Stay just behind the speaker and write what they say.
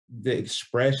the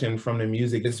expression from the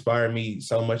music inspired me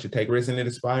so much to take risks, and it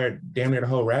inspired damn near the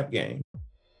whole rap game.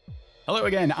 Hello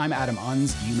again, I'm Adam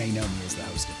Unz. You may know me as the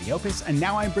host of The Opus, and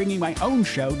now I'm bringing my own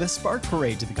show, The Spark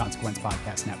Parade, to the Consequence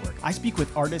Podcast Network. I speak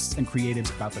with artists and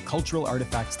creatives about the cultural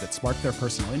artifacts that spark their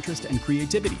personal interest and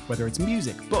creativity, whether it's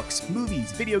music, books,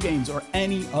 movies, video games, or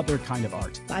any other kind of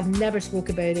art. I've never spoke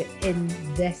about it in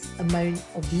this amount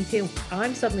of detail.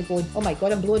 I'm suddenly going, oh my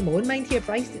God, I'm blowing my own mind here,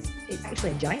 Christ. It's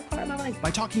actually a giant part of my life.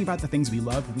 By talking about the things we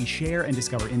love, we share and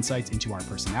discover insights into our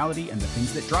personality and the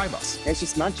things that drive us. It's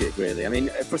just magic, really. I mean,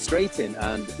 frustrating,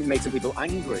 and it makes some people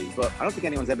angry, but I don't think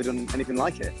anyone's ever done anything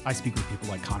like it. I speak with people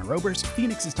like Connor Oberst,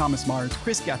 Phoenix's Thomas Mars,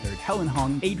 Chris Gethard, Helen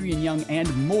Hong, Adrian Young,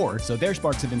 and more, so their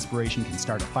sparks of inspiration can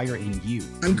start a fire in you.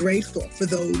 I'm grateful for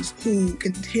those who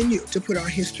continue to put our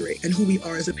history and who we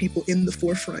are as a people in the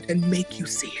forefront and make you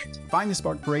see it. Find The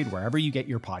Spark Parade wherever you get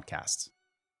your podcasts.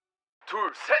 둘,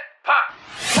 셋, 파!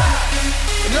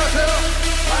 안녕하세요.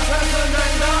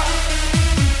 방탄소년단입니다.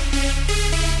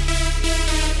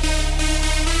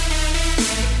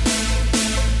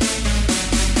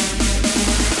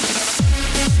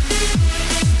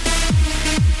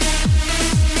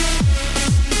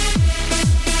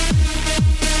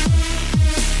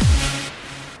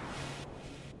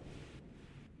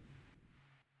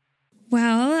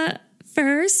 Well,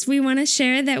 first, we want to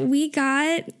share that we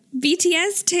got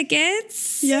BTS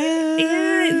tickets. Yes.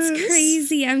 Yeah, it's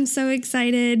crazy. I'm so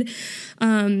excited.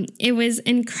 It was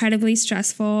incredibly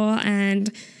stressful, and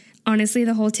honestly,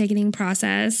 the whole ticketing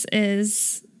process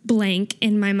is blank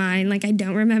in my mind. Like, I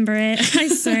don't remember it. I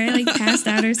swear I passed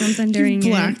out or something during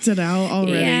you blacked it out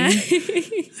already.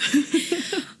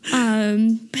 Yeah.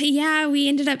 But yeah, we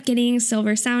ended up getting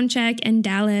Silver Soundcheck and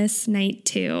Dallas Night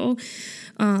 2.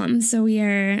 So we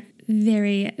are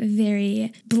very,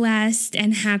 very blessed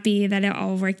and happy that it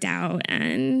all worked out,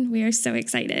 and we are so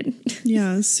excited.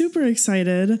 Yeah, super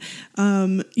excited.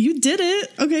 You did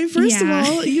it. Okay, first of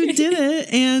all, you did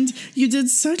it, and you did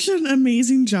such an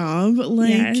amazing job.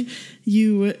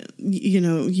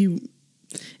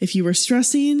 If you were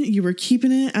stressing, you were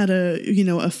keeping it at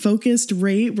a focused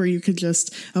rate where you could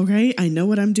just, okay, I know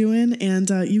what I'm doing. And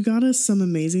you got us some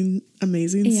amazing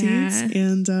seats.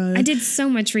 And I did so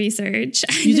much research.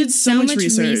 You did so much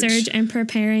research and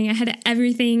preparing. I had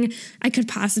everything I could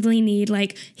possibly need,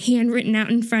 handwritten out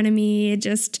in front of me,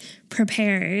 just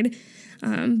prepared.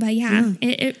 But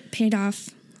it paid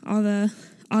off all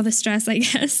the stress, I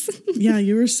guess. Yeah,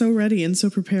 you were so ready and so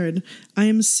prepared. I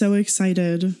am so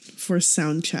excited for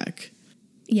Soundcheck.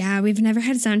 Yeah, we've never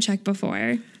had Soundcheck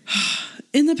before.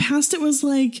 In the past, it was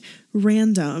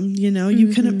random,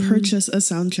 you couldn't purchase a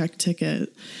Soundcheck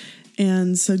ticket.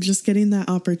 And so just getting that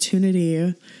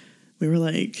opportunity, we were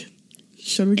like,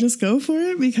 should we just go for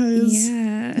it? Because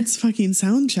it's fucking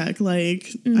Soundcheck.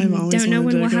 I've always don't know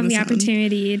when we'll have the sound.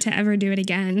 opportunity to ever do it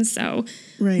again. So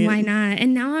why not?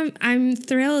 And now I'm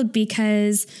thrilled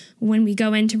because when we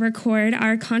go in to record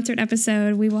our concert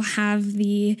episode, we will have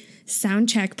the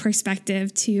Soundcheck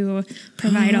perspective to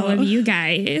provide all of you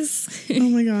guys. Oh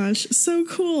my gosh, so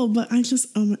cool! But I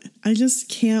just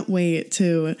can't wait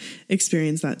to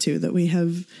experience that too. That we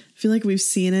have. Feel like we've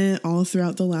seen it all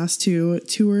throughout the last 2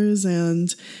 tours,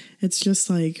 and it's just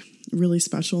really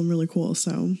special and really cool.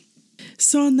 So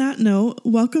on that note,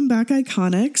 welcome back,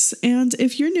 Iconics. And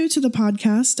if you're new to the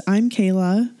podcast, I'm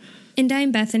Kayla. And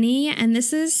I'm Bethany, and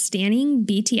this is Standing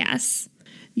BTS.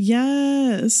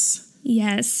 Yes,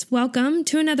 welcome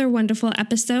to another wonderful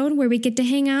episode where we get to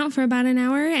hang out for about an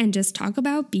hour and just talk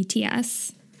about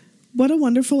BTS. What a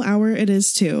wonderful hour it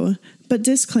is too. But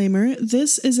disclaimer,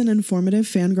 this is an informative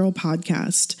fangirl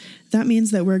podcast. That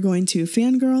means that we're going to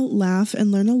fangirl, laugh,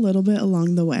 and learn a little bit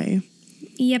along the way.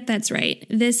 Yep, that's right.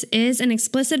 This is an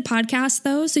explicit podcast,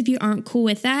 though, so if you aren't cool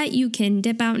with that, you can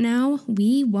dip out now.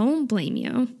 We won't blame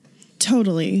you.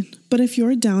 Totally. But if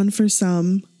you're down for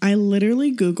some, I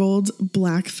literally Googled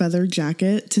black feather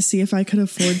jacket to see if I could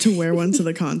afford to wear one to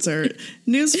the concert.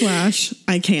 Newsflash,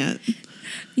 I can't.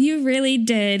 You really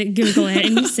did Google it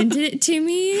and you sent it to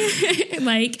me,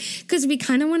 because we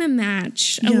kind of want to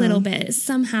match a little bit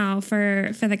somehow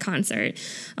for the concert.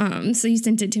 So you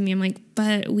sent it to me. I'm like,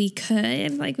 but we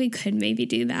could maybe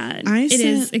do that. It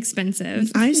is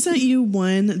expensive. I sent you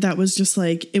one that was just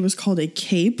it was called a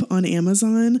cape on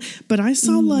Amazon, but I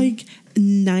saw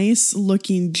nice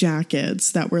looking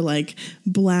jackets that were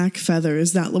black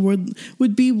feathers that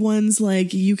would be ones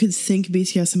you could think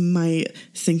BTS might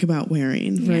think about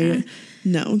wearing, right? Yeah.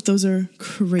 No, those are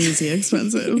crazy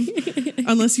expensive.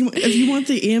 Unless if you want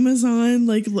the Amazon,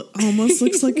 almost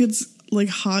looks like it's like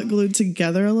hot glued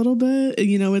together a little bit.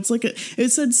 You know, it's like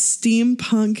it said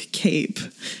steampunk cape.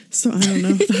 So I don't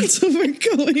know if that's what we're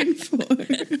going for.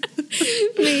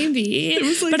 Maybe. It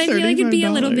was like but I feel like it'd be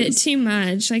a little bit $35. too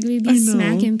much. Like we'd be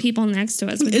smacking people next to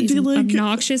us with It'd these be like,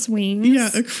 obnoxious wings. Yeah,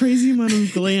 a crazy amount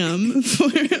of glam for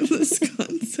this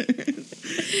concert.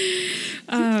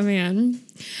 Oh, man.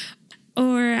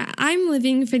 Or I'm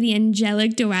living for the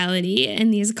angelic duality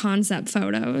in these concept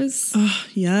photos. Oh,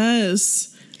 yes.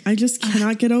 I just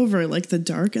cannot get over like the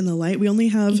dark and the light. We only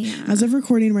have, as of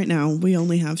recording right now, we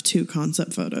only have 2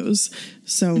 concept photos.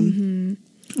 So,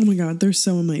 oh my God, they're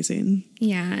so amazing.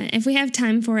 Yeah. If we have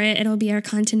time for it, it'll be our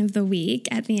content of the week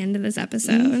at the end of this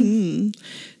episode.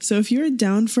 So if you're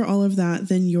down for all of that,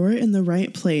 then you're in the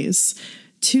right place.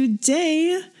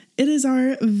 Today, it is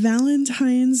our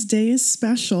Valentine's Day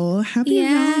special. Happy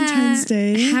Valentine's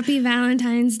Day. Happy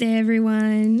Valentine's Day,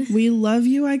 everyone. We love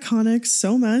you, Iconics,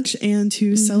 so much. And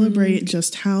to celebrate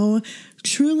just how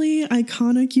truly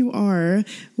iconic you are,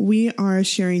 we are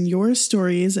sharing your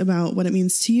stories about what it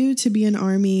means to you to be an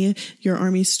Army, your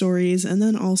Army stories, and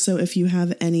then also if you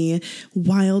have any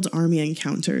wild Army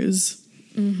encounters.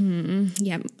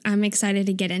 Yep. I'm excited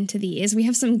to get into these. We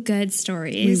have some good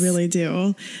stories. We really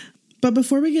do. But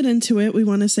before we get into it, we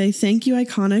want to say thank you,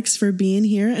 Iconics, for being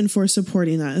here and for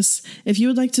supporting us. If you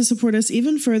would like to support us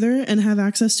even further and have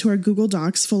access to our Google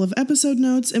Docs full of episode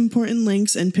notes, important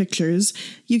links, and pictures,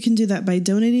 you can do that by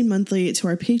donating monthly to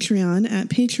our Patreon at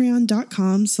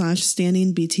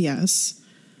patreon.com/standingbts.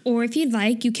 Or if you'd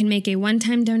like, you can make a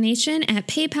one-time donation at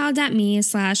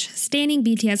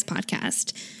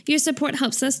paypal.me/standingbtspodcast. Your support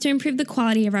helps us to improve the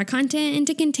quality of our content and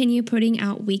to continue putting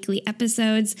out weekly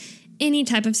episodes. Any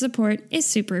type of support is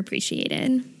super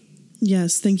appreciated.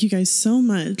 Yes, thank you guys so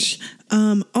much.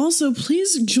 Also,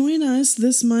 please join us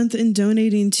this month in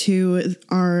donating to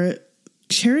our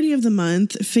charity of the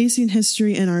month, Facing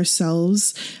History and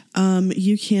Ourselves.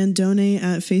 You can donate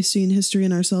at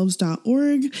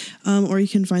facinghistoryandourselves.org, or you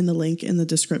can find the link in the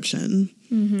description.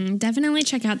 Definitely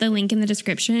check out the link in the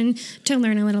description to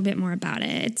learn a little bit more about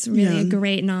it. It's really a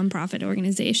great nonprofit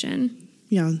organization.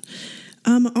 Yeah.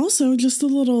 Also, just a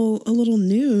little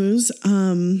news.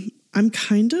 I'm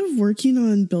kind of working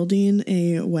on building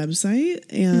a website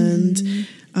and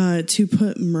to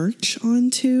put merch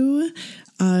onto.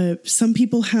 Some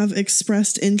people have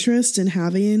expressed interest in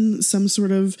having some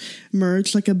sort of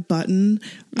merch, like a button.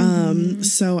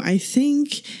 So I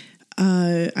think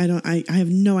I have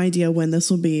no idea when this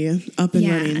will be up and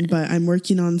running, but I'm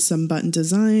working on some button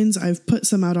designs. I've put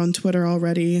some out on Twitter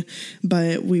already,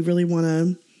 but we really want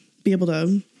to be able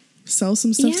to sell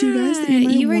some stuff to you guys that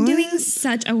you might want. Doing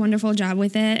such a wonderful job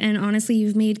with it, and honestly,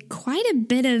 you've made quite a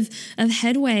bit of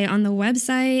headway on the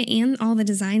website and all the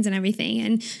designs and everything,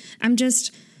 and I'm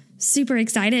just super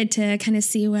excited to kind of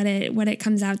see what it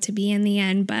comes out to be in the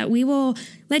end. But we will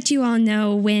let you all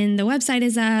know when the website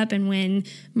is up and when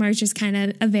merch is kind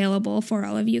of available for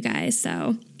all of you guys,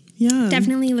 so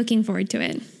definitely looking forward to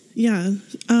it. Yeah.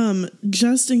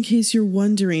 Just in case you're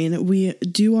wondering, we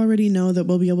do already know that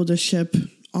we'll be able to ship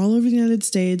all over the United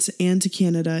States and to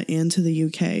Canada and to the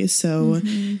UK. So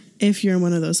if you're in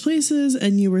one of those places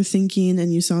and you were thinking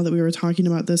and you saw that we were talking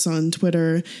about this on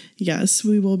Twitter, yes,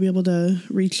 we will be able to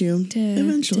reach you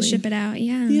eventually. To ship it out.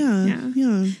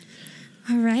 Yeah.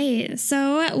 All right.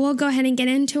 So we'll go ahead and get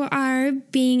into our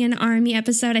Being an Army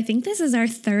episode. I think this is our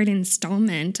 3rd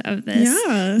installment of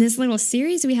this little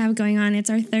series we have going on.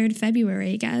 It's our 3rd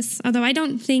February, I guess. Although I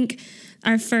don't think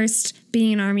our first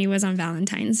Being an Army was on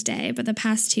Valentine's Day, but the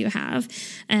past 2 have.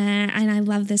 And I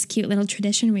love this cute little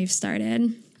tradition we've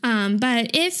started.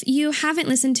 But if you haven't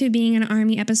listened to Being an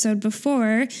Army episode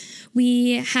before,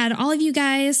 we had all of you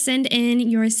guys send in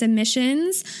your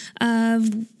submissions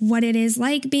of what it is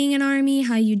like being an Army,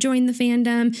 how you joined the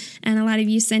fandom, and a lot of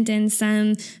you sent in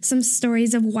some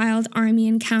stories of wild Army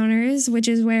encounters, which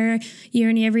is where you're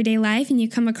in your everyday life and you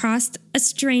come across a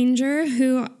stranger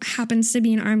who happens to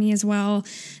be an Army as well,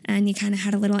 and you kind of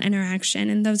had a little interaction,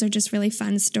 and those are just really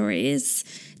fun stories.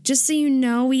 Just so you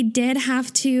know, we did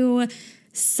have to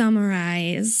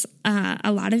summarize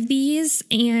a lot of these,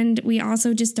 and we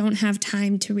also just don't have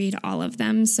time to read all of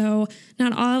them. So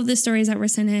not all of the stories that were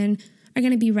sent in are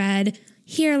going to be read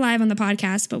here live on the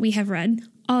podcast, but we have read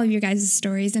all of your guys'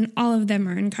 stories, and all of them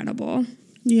are incredible.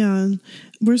 Yeah,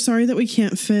 we're sorry that we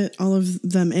can't fit all of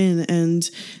them in, and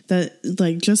that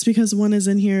like just because one is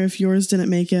in here, if yours didn't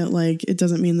make it, like it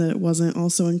doesn't mean that it wasn't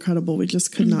also incredible. We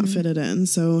just could not fit it in.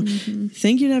 So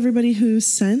thank you to everybody who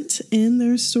sent in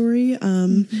their story.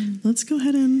 Let's go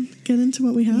ahead and get into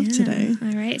what we have today.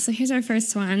 All right, so here's our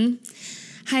first one.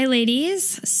 Hi,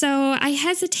 ladies. So I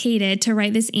hesitated to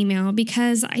write this email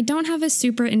because I don't have a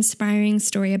super inspiring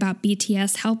story about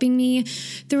BTS helping me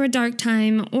through a dark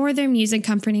time or their music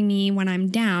comforting me when I'm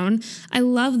down. I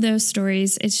love those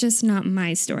stories. It's just not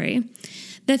my story.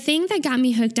 The thing that got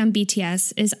me hooked on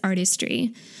BTS is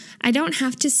artistry. I don't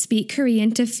have to speak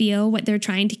Korean to feel what they're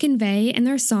trying to convey in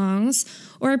their songs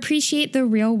or appreciate the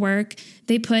real work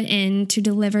they put in to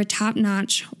deliver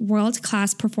top-notch,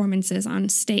 world-class performances on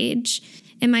stage.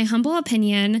 In my humble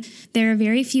opinion, there are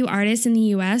very few artists in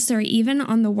the US or even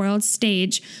on the world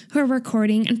stage who are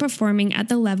recording and performing at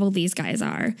the level these guys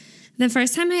are. The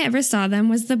first time I ever saw them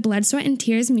was the Blood, Sweat, and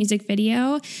Tears music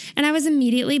video, and I was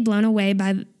immediately blown away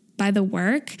by the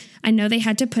work I know they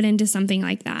had to put into something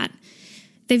like that.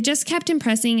 They've just kept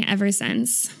impressing ever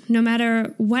since. No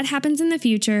matter what happens in the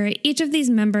future, each of these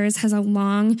members has a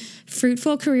long,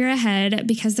 fruitful career ahead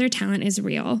because their talent is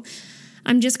real.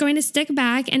 I'm just going to stick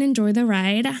back and enjoy the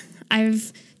ride.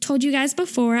 I've told you guys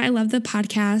before, I love the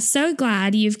podcast. So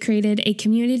glad you've created a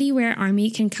community where ARMY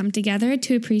can come together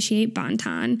to appreciate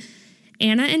Bonton.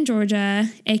 Anna and Georgia,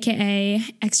 aka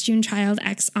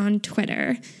XJuneChildX on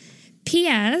Twitter.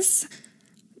 P.S.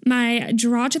 My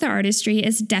draw to the artistry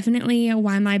is definitely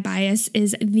why my bias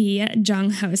is the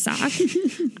Jung Ho Sok.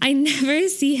 I never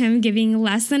see him giving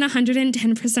less than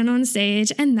 110% on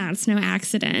stage, and that's no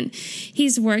accident.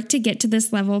 He's worked to get to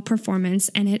this level of performance,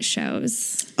 and it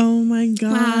shows. Oh my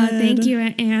God. Wow, thank you,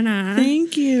 Anna.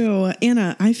 Thank you.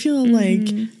 Anna, I feel like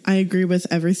I agree with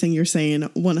everything you're saying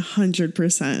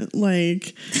 100%.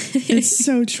 Like, it's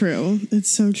so true. It's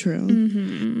so true.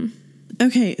 Mm-hmm.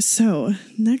 Okay, so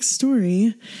next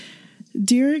story.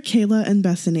 Dear Kayla and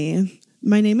Bethany,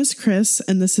 my name is Chris,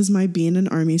 and this is my being an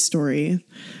ARMY story.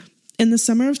 In the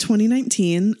summer of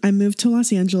 2019, I moved to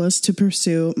Los Angeles to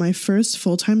pursue my first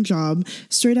full-time job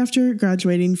straight after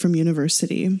graduating from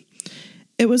university.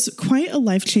 It was quite a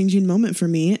life-changing moment for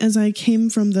me as I came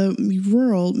from the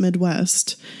rural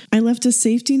Midwest. I left a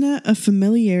safety net of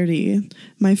familiarity,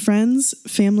 my friends,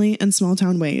 family, and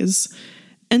small-town ways.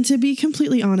 And to be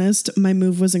completely honest, my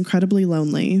move was incredibly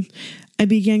lonely. I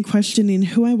began questioning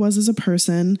who I was as a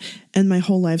person and my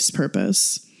whole life's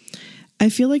purpose. I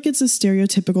feel like it's a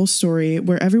stereotypical story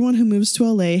where everyone who moves to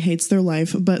LA hates their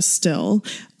life, but still,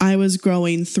 I was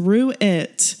growing through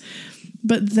it.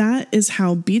 But that is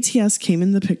how BTS came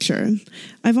in the picture.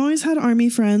 I've always had ARMY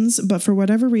friends, but for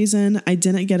whatever reason, I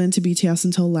didn't get into BTS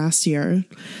until last year.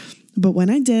 But when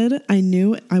I did, I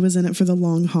knew I was in it for the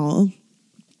long haul.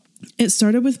 It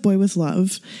started with Boy With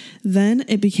Love, then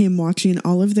it became watching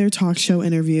all of their talk show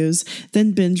interviews,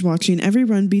 then binge watching every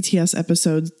Run BTS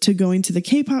episode, to going to the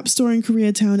K-pop store in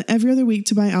Koreatown every other week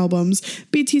to buy albums,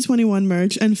 BT21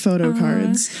 merch, and photo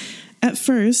cards. At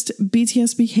first,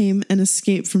 BTS became an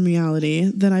escape from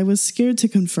reality that I was scared to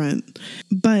confront.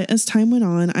 But as time went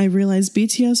on, I realized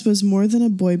BTS was more than a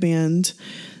boy band.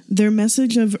 Their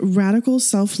message of radical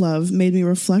self-love made me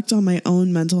reflect on my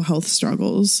own mental health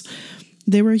struggles.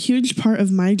 They were a huge part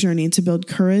of my journey to build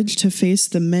courage to face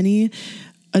the many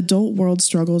adult world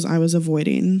struggles I was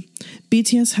avoiding.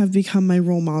 BTS have become my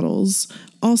role models.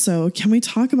 Also, can we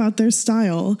talk about their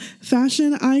style?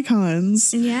 Fashion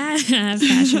icons. Yeah,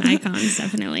 fashion icons,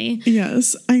 definitely.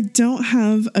 Yes, I don't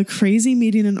have a crazy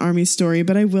meeting and ARMY story,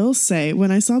 but I will say when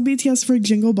I saw BTS for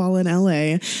Jingle Ball in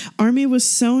LA, ARMY was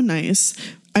so nice.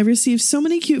 I received so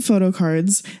many cute photo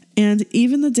cards, and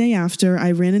even the day after,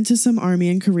 I ran into some ARMY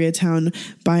in Koreatown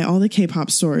by all the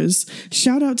K-pop stores.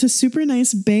 Shout out to super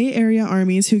nice Bay Area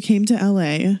ARMYs who came to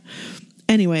LA.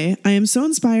 Anyway, I am so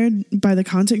inspired by the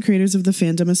content creators of the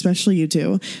fandom, especially you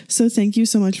two. So thank you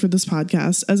so much for this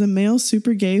podcast. As a male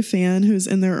super gay fan who's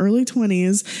in their early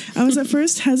 20s, I was at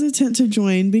first hesitant to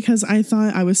join because I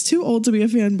thought I was too old to be a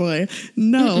fanboy.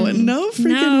 No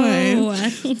freaking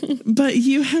way. But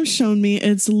you have shown me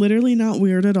it's literally not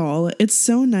weird at all. It's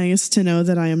so nice to know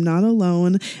that I am not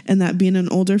alone and that being an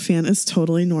older fan is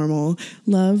totally normal.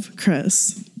 Love,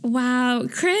 Chris. Wow,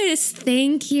 Chris,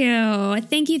 thank you.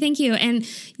 Thank you. And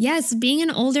yes, being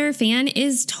an older fan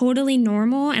is totally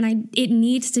normal, and it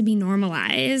needs to be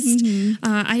normalized. Mm-hmm.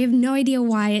 I have no idea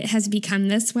why it has become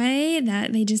this way,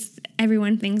 that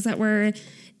everyone thinks that we're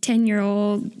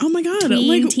 10-year-old oh my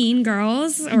God, teen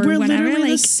girls or we're whatever.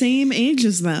 Literally the same age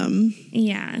as them.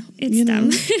 Yeah, it's dumb.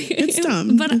 It's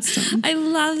dumb. But it's dumb. I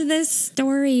love this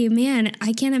story. Man,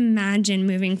 I can't imagine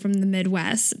moving from the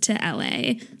Midwest to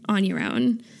LA on your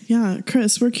own. Yeah,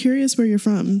 Chris, we're curious where you're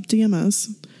from. DM us.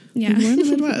 Yeah. We're in the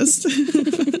Midwest.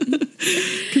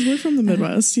 Because we're from the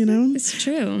Midwest, you know? It's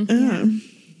true. Yeah.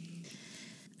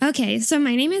 Okay, so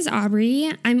my name is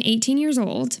Aubrey. I'm 18 years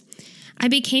old. I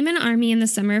became an ARMY in the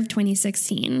summer of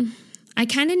 2016. I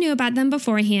kind of knew about them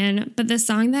beforehand, but the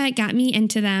song that got me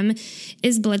into them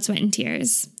is Blood, Sweat, and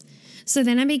Tears. So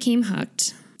then I became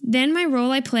hooked. Then my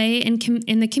role I play in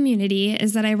the community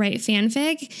is that I write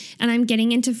fanfic, and I'm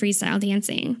getting into freestyle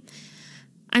dancing.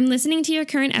 I'm listening to your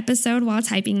current episode while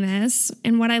typing this,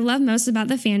 and what I love most about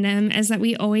the fandom is that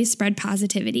we always spread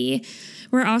positivity.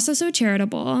 We're also so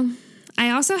charitable.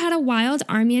 I also had a wild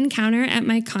ARMY encounter at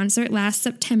my concert last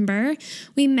September.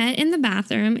 We met in the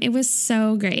bathroom. It was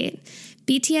so great.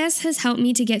 BTS has helped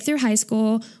me to get through high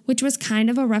school, which was kind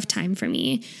of a rough time for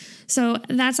me. So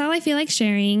that's all I feel like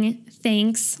sharing.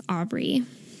 Thanks, Aubrey.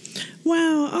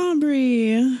 Wow,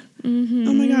 Aubrey. Mm-hmm.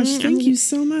 Oh my gosh, thank you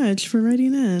so much for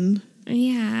writing in.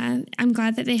 Yeah, I'm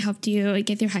glad that they helped you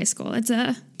get through high school. It's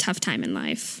a tough time in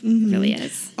life. Mm-hmm. It really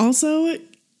is. Also,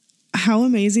 how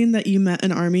amazing that you met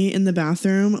an ARMY in the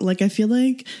bathroom. Like, I feel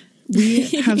like we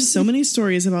have so many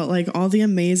stories about like all the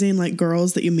amazing like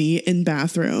girls that you meet in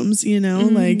bathrooms, you know,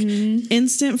 like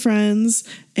instant friends,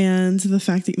 and the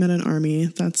fact that you met an ARMY.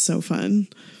 That's so fun.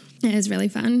 It is really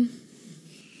fun.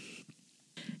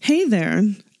 Hey there.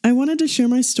 I wanted to share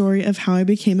my story of how I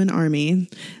became an ARMY.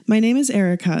 My name is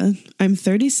Erica. I'm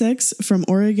 36, from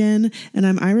Oregon, and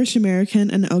I'm Irish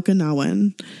American and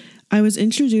Okinawan. I was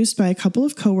introduced by a couple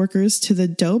of coworkers to the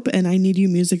Dope and I Need You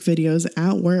music videos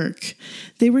at work.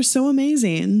 They were so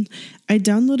amazing. I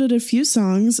downloaded a few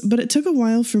songs, but it took a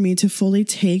while for me to fully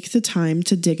take the time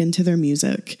to dig into their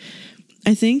music.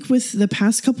 I think with the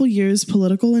past couple years'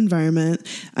 political environment,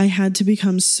 I had to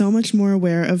become so much more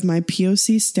aware of my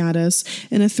POC status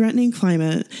in a threatening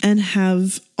climate, and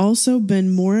have also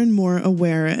been more and more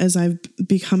aware as I've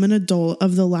become an adult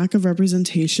of the lack of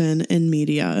representation in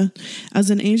media.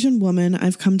 As an Asian woman,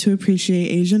 I've come to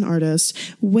appreciate Asian artists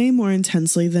way more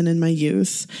intensely than in my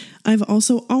youth. I've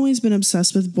also always been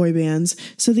obsessed with boy bands,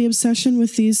 so the obsession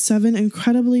with these 7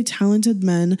 incredibly talented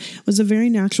men was a very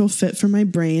natural fit for my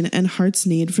brain and heart's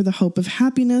need for the hope of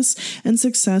happiness and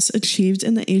success achieved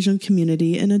in the Asian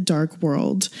community in a dark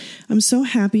world. I'm so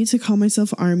happy to call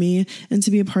myself ARMY and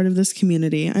to be a part of this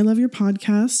community. I love your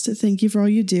podcast. Thank you for all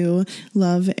you do.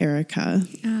 Love, Erica.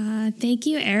 Thank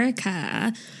you,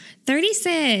 Erica.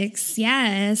 36,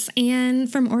 yes,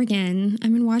 and from Oregon.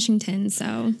 I'm in Washington,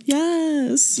 so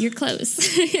yes, you're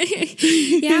close.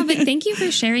 Yeah, but thank you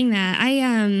for sharing that.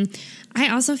 I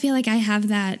also feel like I have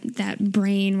that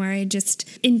brain where I just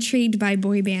intrigued by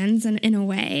boy bands in a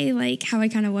way, like how I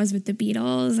kind of was with the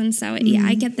Beatles, and so yeah,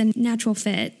 I get the natural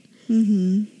fit.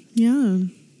 Mm-hmm.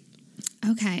 Yeah.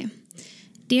 Okay.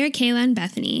 Dear Kayla and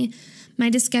Bethany, my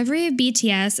discovery of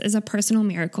BTS is a personal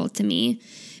miracle to me.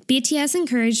 BTS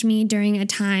encouraged me during a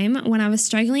time when I was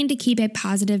struggling to keep a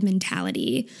positive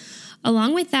mentality.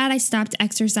 Along with that, I stopped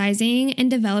exercising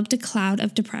and developed a cloud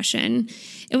of depression.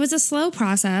 It was a slow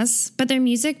process, but their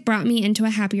music brought me into a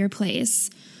happier place.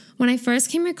 When I first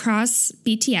came across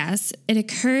BTS, it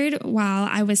occurred while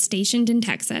I was stationed in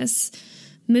Texas.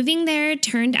 Moving there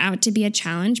turned out to be a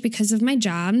challenge because of my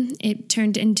job. It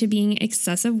turned into being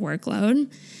excessive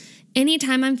workload.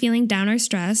 Anytime I'm feeling down or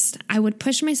stressed, I would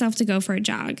push myself to go for a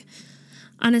jog.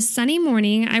 On a sunny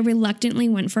morning, I reluctantly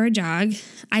went for a jog.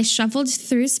 I shuffled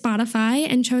through Spotify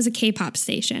and chose a K-pop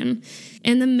station.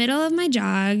 In the middle of my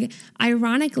jog,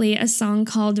 ironically, a song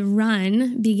called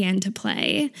Run began to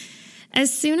play.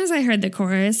 As soon as I heard the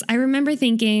chorus, I remember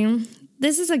thinking,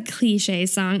 this is a cliche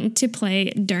song to play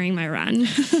during my run.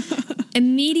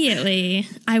 Immediately,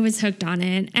 I was hooked on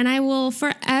it, and I will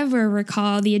forever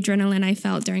recall the adrenaline I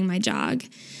felt during my jog.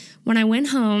 When I went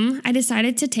home, I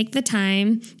decided to take the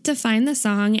time to find the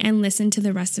song and listen to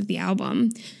the rest of the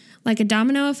album. Like a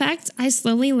domino effect, I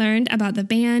slowly learned about the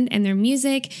band and their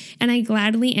music, and I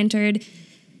gladly entered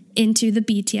into the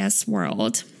BTS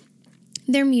world.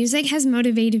 Their music has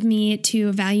motivated me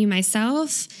to value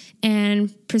myself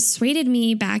and persuaded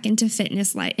me back into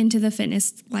the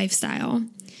fitness lifestyle.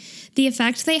 The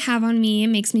effect they have on me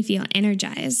makes me feel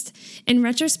energized. In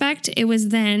retrospect, it was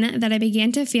then that I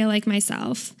began to feel like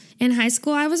myself. In high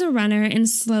school, I was a runner and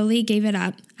slowly gave it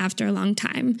up after a long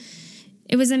time.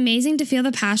 It was amazing to feel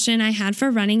the passion I had for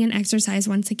running and exercise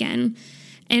once again.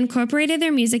 I incorporated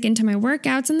their music into my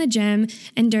workouts in the gym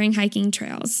and during hiking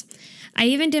trails. I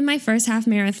even did my first half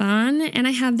marathon, and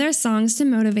I had their songs to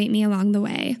motivate me along the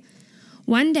way.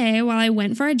 One day, while I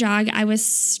went for a jog, I was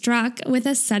struck with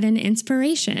a sudden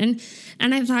inspiration,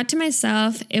 and I thought to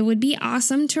myself, it would be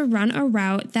awesome to run a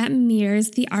route that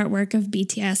mirrors the artwork of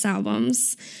BTS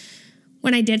albums.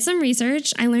 When I did some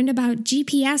research, I learned about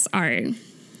GPS art.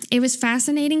 It was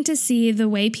fascinating to see the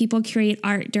way people create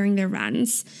art during their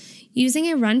runs. Using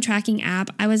a run tracking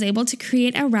app, I was able to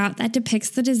create a route that depicts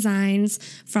the designs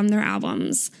from their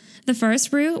albums. The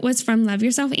first route was from Love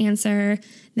Yourself Answer,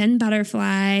 then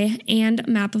Butterfly, and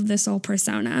Map of the Soul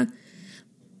Persona.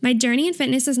 My journey in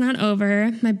fitness is not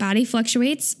over. My body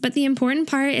fluctuates, but the important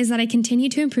part is that I continue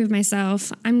to improve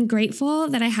myself. I'm grateful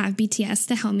that I have BTS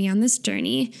to help me on this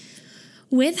journey.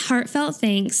 With heartfelt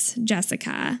thanks,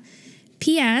 Jessica.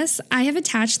 P.S. I have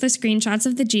attached the screenshots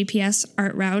of the GPS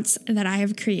art routes that I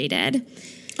have created.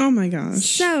 Oh my gosh.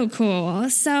 So cool.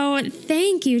 So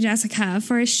thank you, Jessica,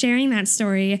 for sharing that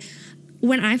story.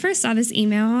 When I first saw this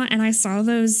email and I saw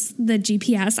the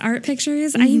GPS art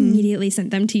pictures, I immediately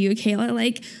sent them to you, Kayla.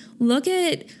 Like, look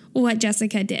at what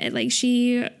Jessica did. Like,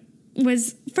 she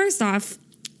was, first off,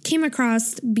 came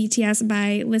across BTS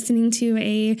by listening to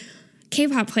a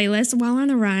K-pop playlist while on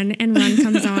a run, and Run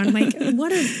comes on. Like,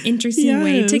 what an interesting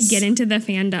way to get into the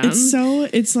fandom.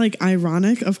 It's like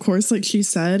ironic, of course, like she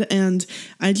said, and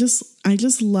I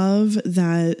just love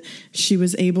that she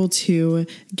was able to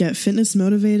get fitness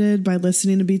motivated by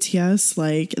listening to BTS.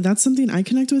 Like, that's something I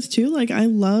connect with too. Like, I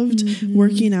loved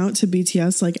working out to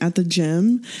BTS, like at the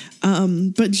gym.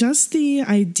 But just the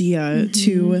idea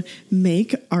to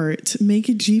make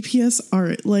GPS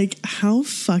art, like, how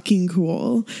fucking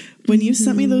cool. When you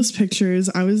sent me those pictures,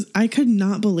 I could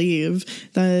not believe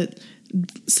that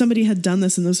somebody had done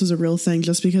this and this was a real thing,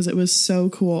 just because it was so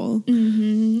cool.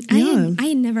 I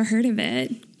had never heard of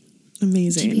it.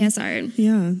 Amazing. GPS art.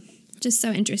 Yeah. Just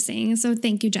so interesting. So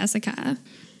thank you, Jessica.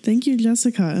 Thank you,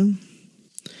 Jessica.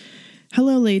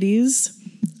 Hello, ladies.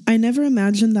 I never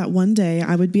imagined that one day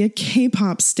I would be a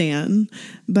K-pop stan,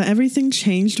 but everything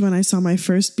changed when I saw my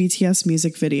first BTS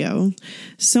music video.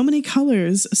 So many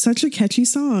colors, such a catchy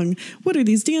song. What are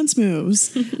these dance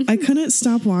moves? I couldn't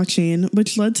stop watching,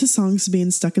 which led to songs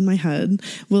being stuck in my head,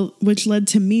 which led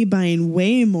to me buying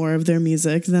way more of their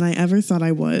music than I ever thought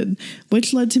I would,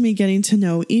 which led to me getting to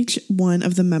know each one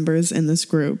of the members in this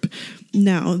group.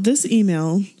 Now, this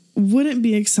email wouldn't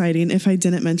be exciting if I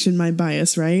didn't mention my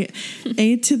bias, right?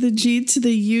 A to the G to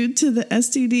the U to the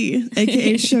STD,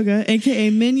 aka Suga, aka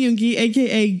Min Yoongi,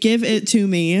 aka Give It To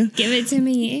Me. Give it to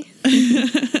me.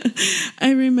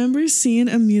 I remember seeing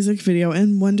a music video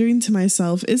and wondering to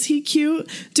myself, is he cute?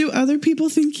 Do other people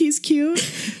think he's cute?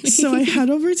 So I head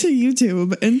over to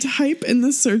YouTube and type in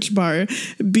the search bar,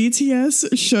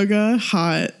 BTS Suga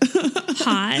hot.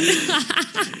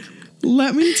 Hot.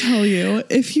 Let me tell you,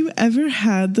 if you ever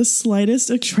had the slightest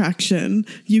attraction,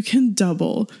 you can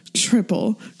double,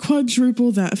 triple,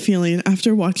 quadruple that feeling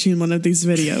after watching one of these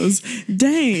videos.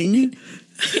 Dang.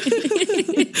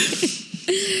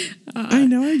 I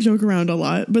know I joke around a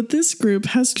lot, but this group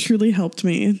has truly helped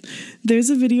me. There's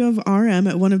a video of RM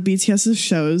at one of BTS's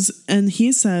shows, and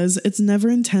he says, it's never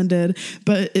intended,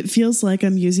 but it feels like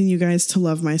I'm using you guys to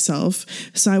love myself.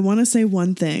 So I want to say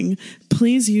one thing.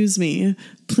 Please use me.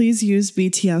 Please use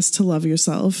BTS to love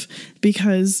yourself,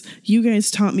 because you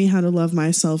guys taught me how to love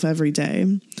myself every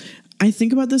day. I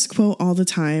think about this quote all the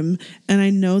time, and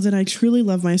I know that I truly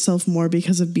love myself more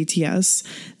because of BTS.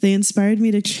 They inspired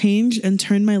me to change and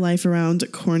turn my life around,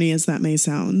 corny as that may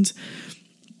sound.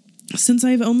 Since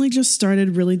I've only just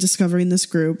started really discovering this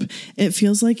group, it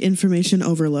feels like information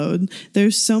overload.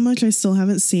 There's so much I still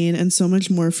haven't seen and so much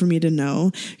more for me to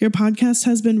know. Your podcast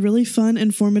has been really fun,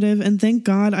 informative, and thank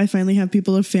God I finally have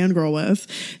people to fangirl with.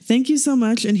 Thank you so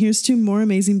much, and here's to more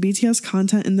amazing BTS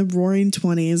content in the roaring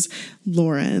 20s,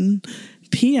 Lauren.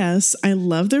 P.S. I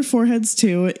love their foreheads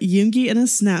too. Yoongi in a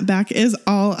snapback is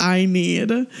all I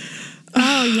need.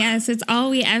 Oh, yes. It's all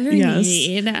we ever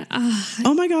need.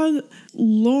 Oh my God.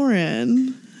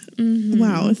 Lauren.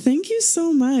 Wow. Thank you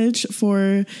so much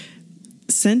for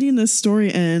sending this story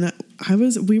in.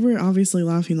 We were obviously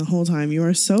laughing the whole time. You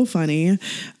are so funny.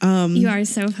 You are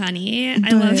so funny. I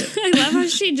love how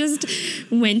she just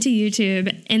went to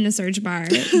YouTube in the search bar,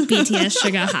 BTS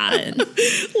Suga hot.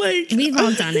 Like, we've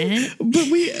all done it. But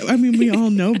we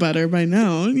all know better by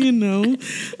now, you know,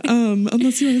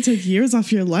 unless you want to take years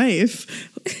off your life.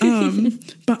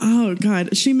 But oh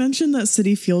God, she mentioned that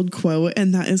Citi Field quote,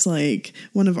 and that is like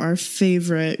one of our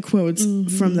favorite quotes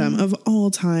from them of all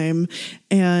time.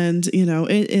 And, you know,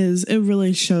 it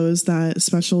really shows that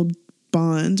special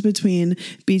bond between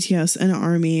BTS and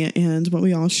ARMY and what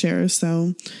we all share.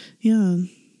 So yeah.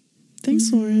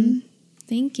 Thanks, Lauren.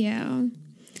 Thank you.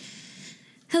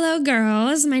 Hello,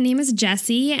 girls. My name is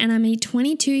Jessie, and I'm a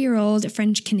 22-year-old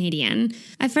French Canadian.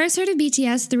 I first heard of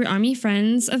BTS through ARMY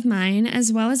friends of mine,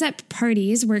 as well as at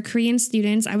parties where Korean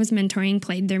students I was mentoring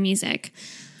played their music.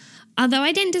 Although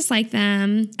I didn't dislike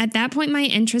them, at that point my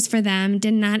interest for them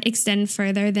did not extend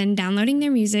further than downloading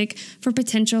their music for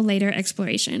potential later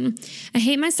exploration. I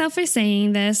hate myself for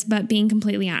saying this, but being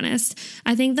completely honest,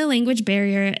 I think the language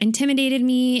barrier intimidated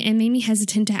me and made me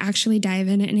hesitant to actually dive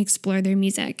in and explore their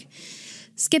music.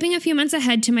 Skipping a few months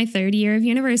ahead to my third year of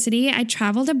university, I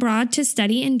traveled abroad to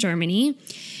study in Germany.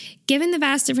 Given the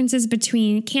vast differences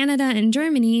between Canada and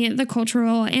Germany, the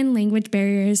cultural and language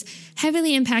barriers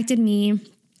heavily impacted me,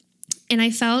 and I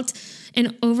felt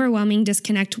an overwhelming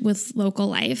disconnect with local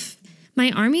life. My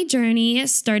army journey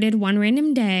started one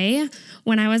random day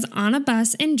when I was on a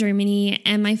bus in Germany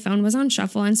and my phone was on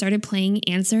shuffle and started playing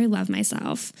Answer Love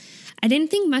Myself. I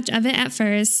didn't think much of it at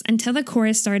first until the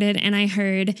chorus started and I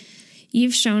heard,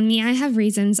 "You've shown me I have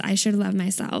reasons I should love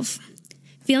myself."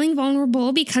 Feeling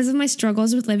vulnerable because of my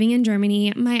struggles with living in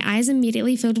Germany, my eyes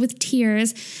immediately filled with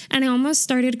tears and I almost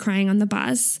started crying on the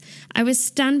bus. I was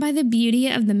stunned by the beauty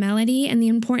of the melody and the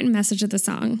important message of the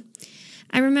song.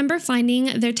 I remember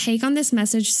finding their take on this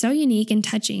message so unique and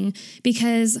touching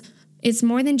because it's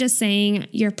more than just saying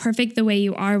you're perfect the way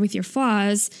you are with your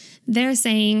flaws. They're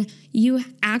saying you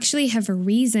actually have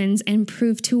reasons and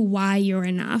proof to why you're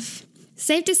enough.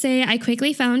 Safe to say, I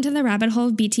quickly fell into the rabbit hole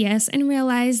of BTS and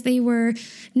realized they were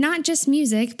not just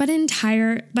music, but an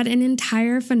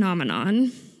entire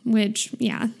phenomenon. Which,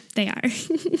 yeah, they are.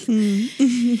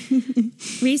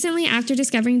 Recently, after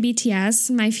discovering BTS,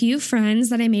 my few friends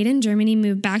that I made in Germany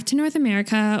moved back to North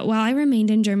America while I remained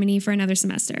in Germany for another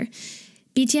semester.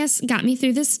 BTS got me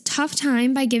through this tough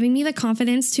time by giving me the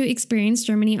confidence to experience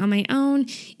Germany on my own,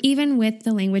 even with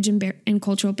the language and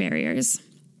cultural barriers.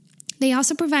 They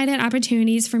also provided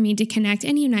opportunities for me to connect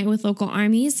and unite with local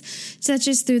armies, such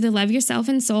as through the Love Yourself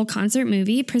and Soul concert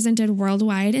movie presented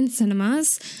worldwide in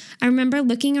cinemas. I remember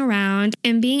looking around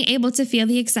and being able to feel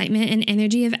the excitement and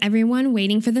energy of everyone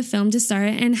waiting for the film to start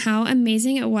and how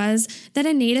amazing it was that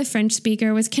a native French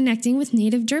speaker was connecting with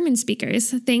native German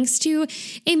speakers, thanks to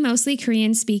a mostly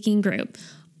Korean-speaking group,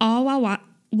 all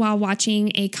while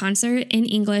watching a concert in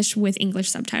English with English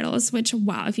subtitles, which,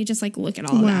 wow, if you just look at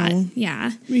all of that.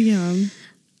 Yeah.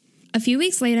 A few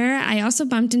weeks later, I also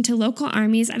bumped into local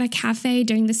armies at a cafe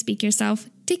during the Speak Yourself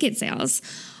ticket sales.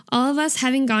 All of us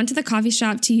having gone to the coffee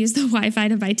shop to use the Wi-Fi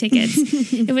to buy tickets.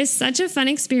 It was such a fun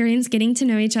experience getting to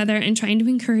know each other and trying to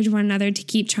encourage one another to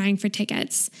keep trying for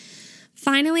tickets.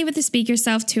 Finally, with the Speak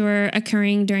Yourself tour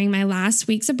occurring during my last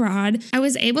weeks abroad, I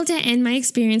was able to end my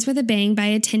experience with a bang by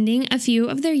attending a few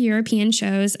of their European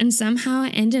shows and somehow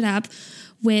ended up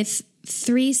with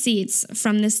 3 seats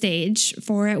from the stage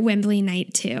for Wembley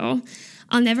Night 2.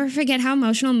 I'll never forget how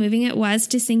emotional and moving it was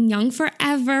to sing Young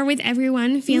Forever with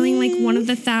everyone, feeling like one of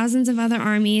the thousands of other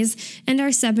armies and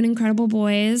our 7 incredible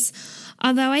boys.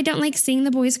 Although I don't like seeing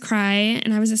the boys cry,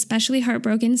 and I was especially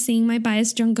heartbroken seeing my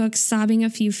biased Jungkook sobbing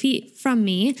a few feet from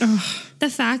me, the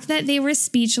fact that they were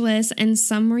speechless and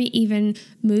some were even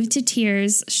moved to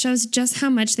tears shows just how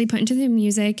much they put into their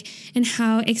music and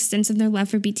how extensive their love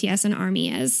for BTS and ARMY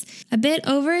is. A bit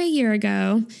over a year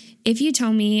ago, if you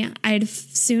told me I'd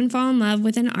soon fall in love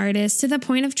with an artist to the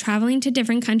point of traveling to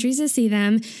different countries to see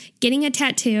them, getting a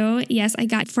tattoo, yes, I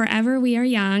got Forever We Are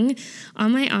Young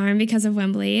on my arm because of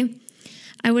Wembley,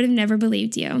 I would have never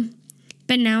believed you.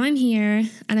 But now I'm here,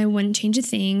 and I wouldn't change a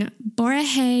thing.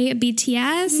 Borahae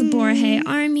BTS, Borahae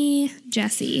ARMY,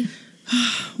 Jessie.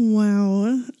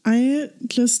 Wow.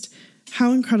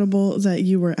 How incredible that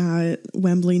you were at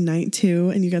Wembley Night 2,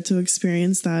 and you got to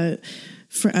experience that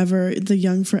forever, the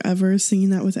Young Forever, singing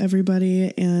that with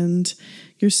everybody. And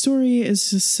your story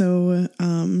is just so,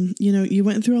 you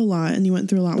went through a lot, and you went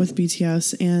through a lot with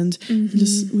BTS, and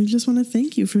we just want to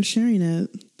thank you for sharing it.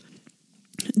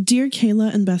 Dear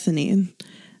Kayla and Bethany,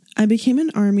 I became an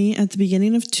ARMY at the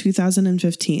beginning of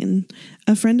 2015.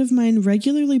 A friend of mine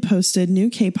regularly posted new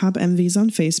K-pop MVs on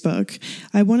Facebook.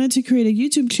 I wanted to create a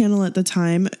YouTube channel at the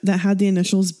time that had the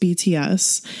initials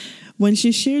BTS. When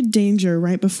she shared Danger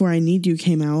right before I Need You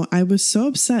came out, I was so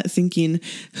upset thinking,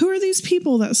 who are these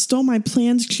people that stole my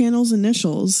planned channel's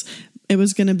initials? It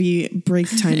was going to be Break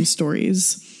Time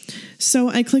Stories. So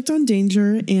I clicked on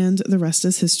Danger and the rest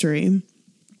is history.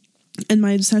 And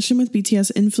my obsession with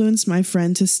BTS influenced my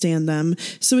friend to stan them,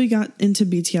 so we got into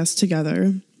BTS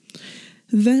together.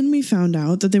 Then we found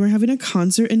out that they were having a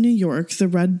concert in New York, the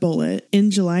Red Bullet,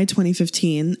 in July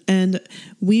 2015, and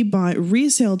we bought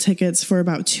resale tickets for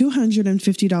about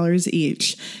 $250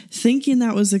 each, thinking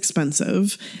that was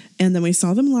expensive. And then we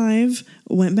saw them live,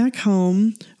 went back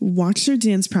home, watched their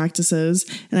dance practices,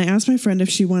 and I asked my friend if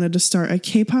she wanted to start a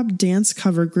K-pop dance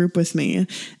cover group with me.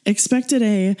 Expected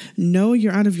a no,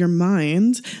 you're out of your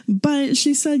mind, but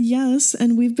she said yes,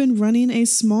 and we've been running a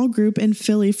small group in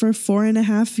Philly for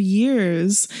 4.5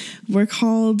 years. We're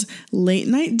called Late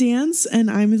Night Dance, and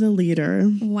I'm the leader.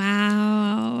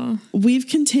 Wow. We've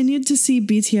continued to see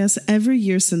BTS every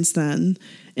year since then.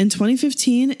 In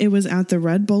 2015, it was at the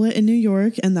Red Bullet in New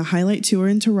York and the Highlight Tour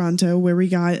in Toronto, where we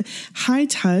got High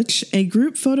Touch, a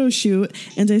group photo shoot,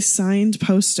 and a signed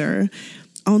poster.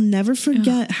 I'll never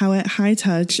forget how at High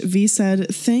Touch, V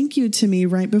said thank you to me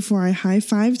right before I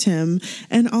high-fived him,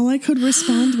 and all I could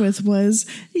respond with was,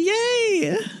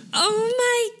 yay! Oh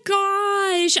my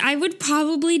gosh. I would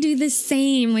probably do the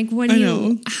same. Like, what do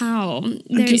you, how?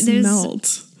 I just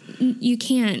melt. You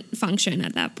can't function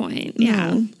at that point.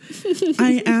 Yeah. No.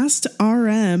 I asked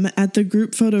RM at the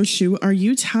group photo shoot, are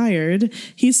you tired?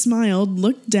 He smiled,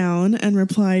 looked down, and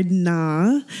replied,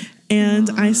 nah.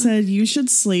 And I said, you should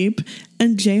sleep.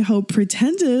 And J-Hope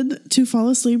pretended to fall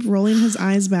asleep, rolling his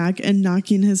eyes back and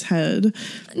knocking his head.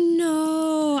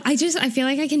 No, I feel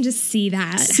like I can just see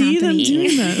that See happening. them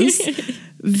doing this.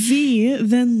 V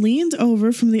then leaned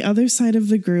over from the other side of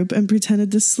the group and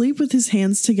pretended to sleep with his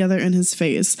hands together in his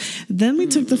face. Then we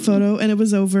took the photo and it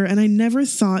was over, and I never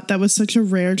thought that was such a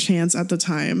rare chance at the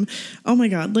time. Oh my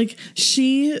God. Like,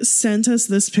 she sent us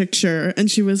this picture and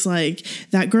she was like,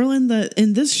 that girl in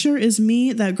this shirt is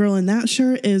me. That girl in that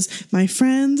shirt is my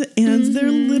friend. And they're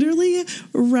literally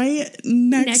right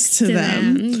next to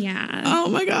them. Yeah. Oh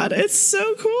my God. It's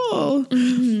so cool.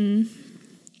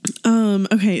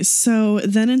 Okay, so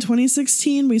then in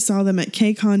 2016, we saw them at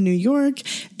KCON New York,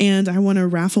 and I won a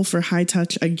raffle for High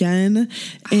Touch again.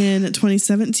 In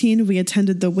 2017, we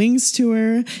attended the Wings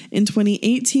tour. In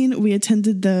 2018, we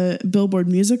attended the Billboard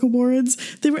Music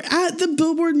Awards. They were at the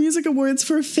Billboard Music Awards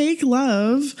for Fake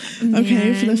Love.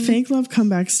 Okay, for the Fake Love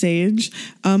comeback stage.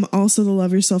 Also the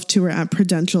Love Yourself tour at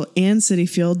Prudential and Citi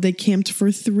Field. They camped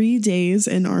for 3 days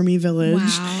in Army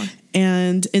Village. Wow.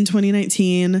 And in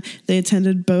 2019, they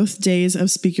attended both days of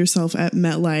Speak Yourself at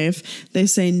MetLife. They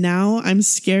say, now I'm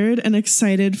scared and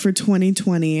excited for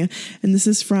 2020. And this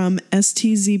is from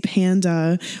STZ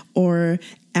Panda, or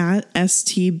at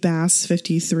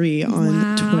STBass53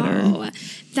 on Twitter.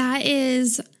 That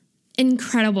is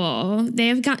incredible. They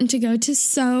have gotten to go to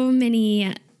so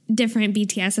many different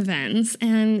BTS events,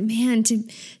 and man, to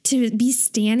be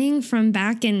standing from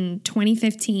back in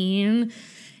 2015,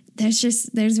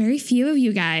 there's very few of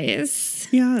you guys.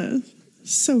 Yeah.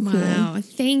 So cool. Wow.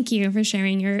 Thank you for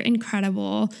sharing your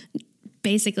incredible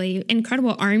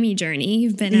Army journey.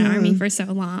 You've been in Army for so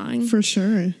long. For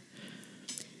sure.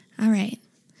 All right.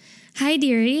 Hi,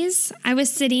 dearies. I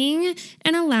was sitting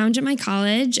in a lounge at my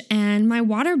college, and my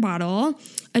water bottle,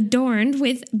 adorned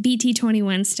with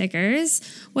BT21 stickers,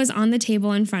 was on the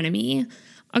table in front of me.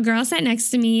 A girl sat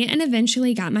next to me and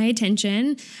eventually got my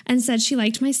attention and said she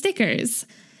liked my stickers.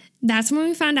 That's when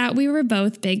we found out we were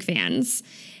both big fans.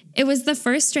 It was the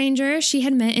first stranger she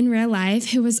had met in real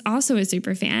life who was also a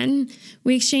super fan.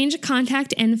 We exchanged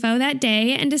contact info that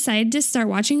day and decided to start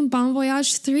watching Bon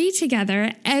Voyage 3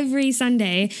 together every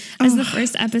Sunday, as the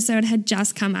first episode had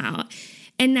just come out.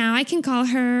 And now I can call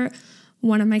her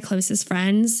one of my closest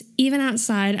friends, even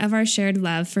outside of our shared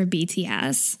love for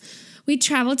BTS. We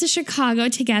traveled to Chicago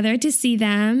together to see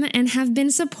them and have been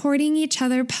supporting each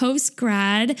other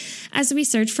post-grad as we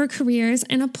search for careers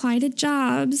and apply to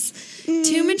jobs.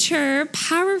 Two mature,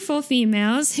 powerful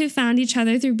females who found each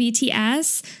other through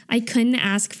BTS. I couldn't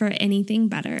ask for anything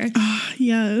better.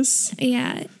 Yes.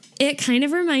 Yeah. It kind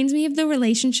of reminds me of the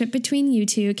relationship between you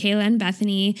two, Kayla and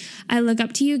Bethany. I look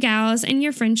up to you gals and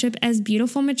your friendship as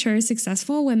beautiful, mature,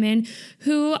 successful women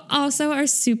who also are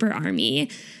super Army.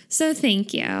 So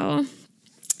thank you.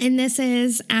 And this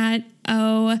is at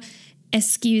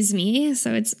excuse me.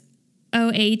 So it's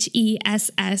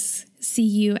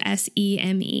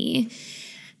OHESSCUSEME.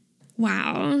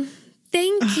 Wow.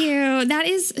 Thank you. That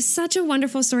is such a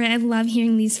wonderful story. I love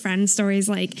hearing these friend stories.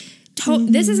 Like,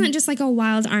 this isn't just like a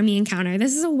wild Army encounter.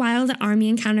 This is a wild Army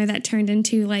encounter that turned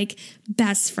into like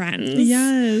best friends.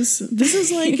 Yes. This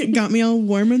is like got me all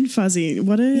warm and fuzzy.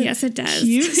 What a yes, it does.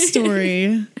 Cute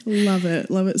story. Love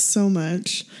it. Love it so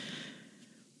much.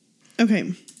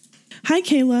 Okay. Hi,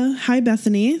 Kayla. Hi,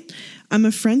 Bethany. I'm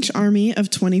a French Army of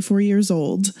 24 years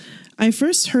old. I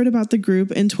first heard about the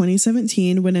group in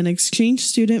 2017 when an exchange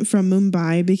student from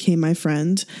Mumbai became my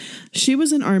friend. She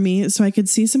was in ARMY, so I could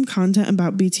see some content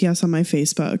about BTS on my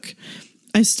Facebook.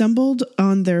 I stumbled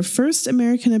on their first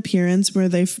American appearance where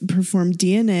they performed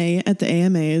DNA at the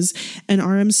AMAs and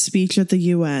RM's speech at the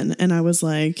UN, and I was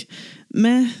like,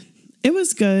 meh, it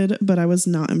was good, but I was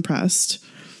not impressed.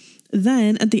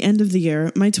 Then, at the end of the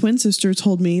year, my twin sister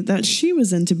told me that she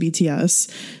was into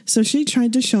BTS, so she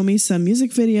tried to show me some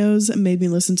music videos and made me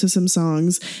listen to some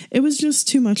songs. It was just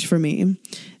too much for me.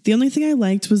 The only thing I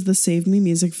liked was the Save Me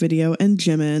music video and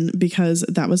Jimin, because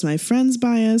that was my friend's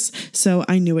bias, so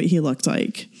I knew what he looked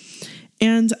like.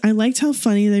 And I liked how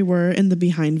funny they were in the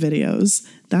behind videos.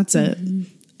 That's it.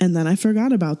 And then I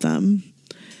forgot about them.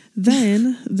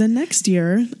 Then, the next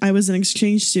year, I was an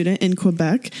exchange student in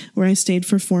Quebec, where I stayed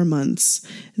for 4 months.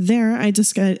 There, I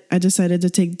decided to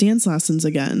take dance lessons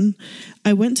again.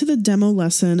 I went to the demo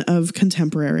lesson of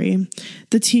contemporary.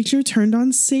 The teacher turned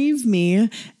on Save Me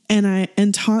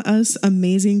and taught us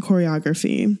amazing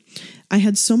choreography. I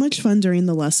had so much fun during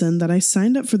the lesson that I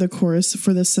signed up for the course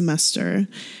for the semester.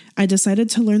 I decided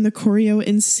to learn the choreo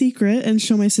in secret and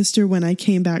show my sister when I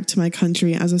came back to my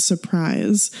country as a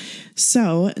surprise.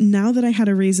 So now that I had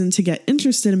a reason to get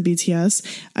interested in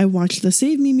BTS, I watched the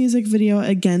Save Me music video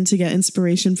again to get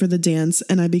inspiration for the dance,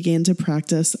 and I began to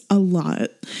practice a lot.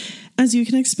 As you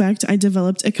can expect, I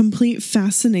developed a complete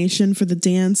fascination for the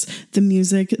dance, the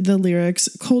music, the lyrics,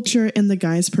 culture, and the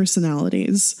guys'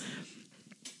 personalities.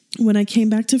 When I came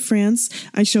back to France,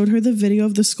 I showed her the video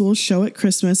of the school show at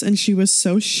Christmas, and she was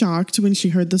so shocked when she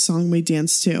heard the song we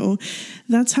danced to.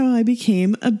 That's how I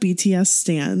became a BTS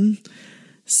stan.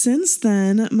 Since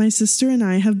then, my sister and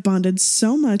I have bonded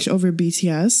so much over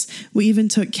BTS. We even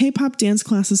took K-pop dance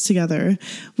classes together.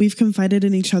 We've confided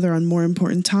in each other on more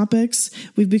important topics.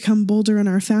 We've become bolder in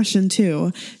our fashion,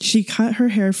 too. She cut her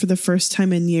hair for the first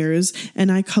time in years,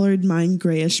 and I colored mine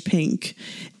grayish pink.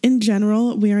 In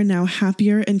general, we are now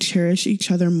happier and cherish each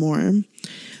other more.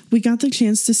 We got the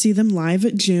chance to see them live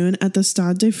at June at the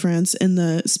Stade de France in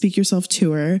the Speak Yourself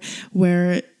tour,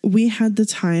 where we had the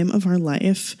time of our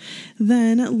life.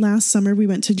 Then, last summer, we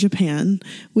went to Japan.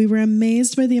 We were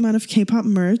amazed by the amount of K-pop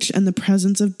merch and the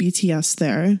presence of BTS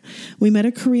there. We met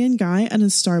a Korean guy at a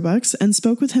Starbucks and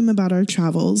spoke with him about our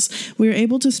travels. We were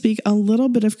able to speak a little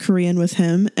bit of Korean with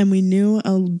him, and we knew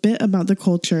a bit about the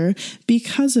culture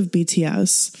because of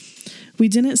BTS. We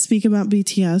didn't speak about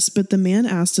BTS, but the man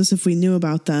asked us if we knew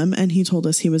about them, and he told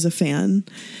us he was a fan.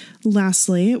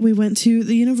 Lastly, we went to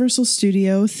the Universal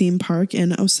Studio theme park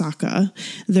in Osaka.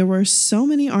 There were so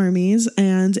many armies,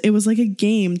 and it was like a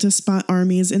game to spot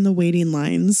armies in the waiting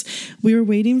lines. We were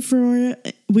waiting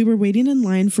in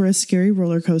line for a scary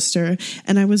roller coaster,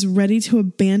 and I was ready to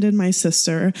abandon my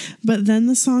sister. But then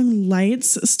the song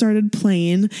Lights started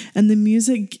playing, and the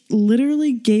music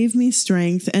literally gave me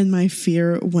strength, and my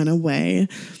fear went away.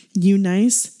 You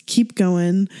nice, keep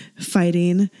going,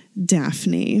 fighting,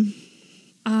 Daphne.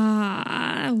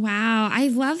 Wow. I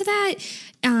love that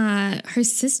her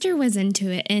sister was into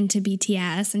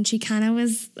BTS, and she kind of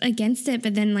was against it,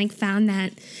 but then like found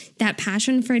that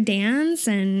passion for dance,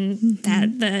 and that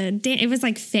it was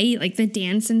like fate. Like the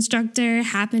dance instructor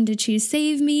happened to choose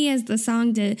Save Me as the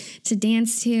song to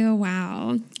dance to.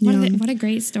 Wow. What a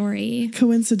great story.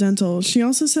 Coincidental. She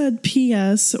also said,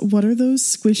 P.S. What are those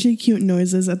squishy cute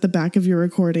noises at the back of your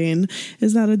recording?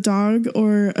 Is that a dog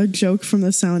or a joke from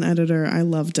the sound editor? I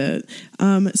loved it.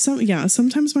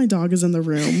 Sometimes my dog is in the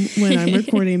room when I'm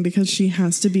recording because she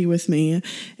has to be with me,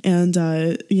 and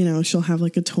she'll have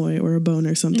like a toy or a bone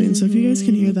or something. So if you guys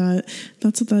can hear that,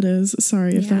 that's what that is.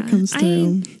 Sorry if that comes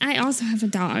through. I also have a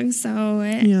dog, so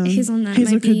Hazel might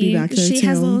could be back there she too.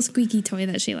 has a little squeaky toy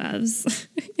that she loves.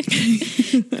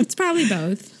 It's probably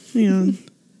both. Yeah.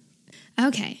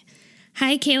 Okay.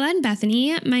 Hi, Kayla and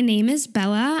Bethany. My name is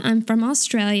Bella. I'm from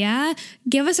Australia.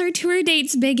 Give us our tour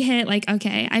dates, big hit. Like,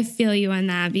 okay, I feel you on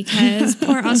that, because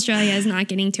poor Australia is not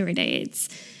getting tour dates.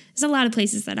 There's a lot of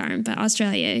places that aren't, but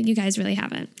Australia, you guys really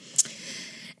haven't.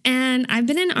 And I've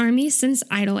been in ARMY since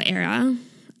Idol era.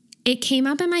 It came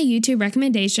up in my YouTube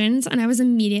recommendations, and I was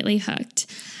immediately hooked.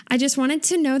 I just wanted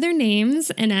to know their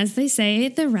names, and as they say,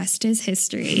 the rest is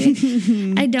history.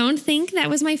 I don't think that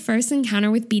was my first encounter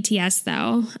with BTS,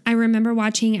 though. I remember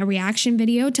watching a reaction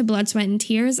video to Blood, Sweat, and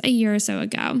Tears a year or so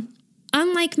ago.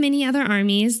 Unlike many other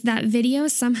armies, that video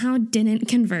somehow didn't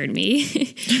convert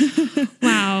me.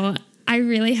 Wow, I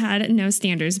really had no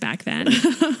standards back then.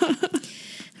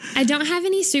 I don't have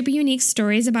any super unique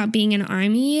stories about being an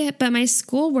army, but my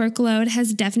school workload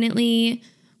has definitely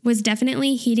was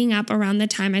definitely heating up around the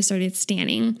time I started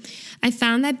standing. I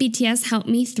found that BTS helped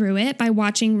me through it by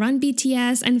watching Run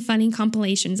BTS and funny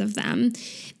compilations of them.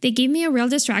 They gave me a real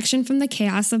distraction from the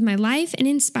chaos of my life and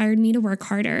inspired me to work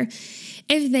harder.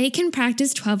 If they can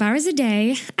practice 12 hours a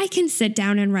day, I can sit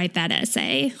down and write that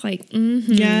essay.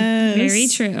 Yes. Very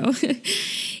true.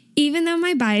 Even though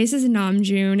my bias is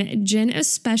Namjoon, Jin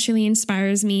especially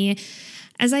inspires me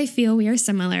as I feel we are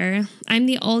similar. I'm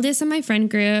the oldest in my friend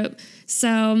group,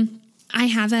 so I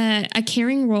have a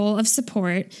caring role of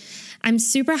support. I'm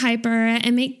super hyper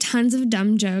and make tons of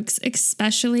dumb jokes,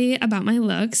 especially about my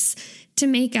looks, to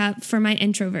make up for my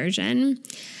introversion.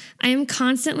 I am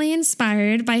constantly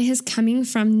inspired by his coming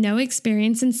from no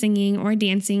experience in singing or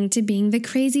dancing to being the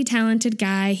crazy talented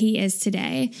guy he is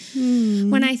today.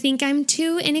 When I think I'm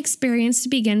too inexperienced to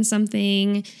begin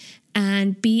something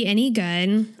and be any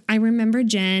good, I remember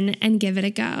Jin and give it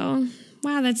a go.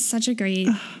 Wow, that's such a great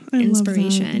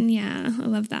inspiration. Yeah, I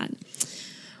love that.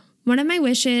 One of my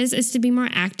wishes is to be more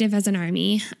active as an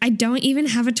ARMY. I don't even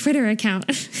have a Twitter account.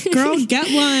 Girl,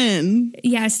 get one.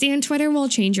 Yeah, Stan Twitter will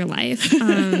change your life.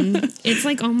 It's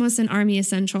like almost an ARMY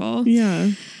essential.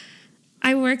 Yeah.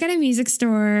 I work at a music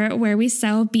store where we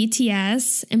sell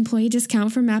BTS, employee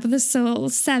discount for Map of the Soul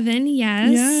 7,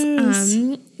 yes.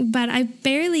 But I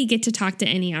barely get to talk to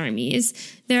any ARMYs.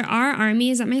 There are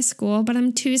ARMYs at my school, but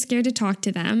I'm too scared to talk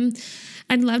to them.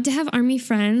 I'd love to have ARMY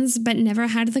friends, but never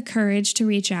had the courage to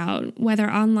reach out,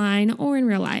 whether online or in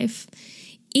real life.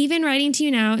 Even writing to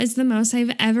you now is the most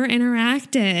I've ever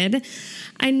interacted.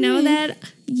 I know that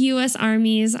U.S.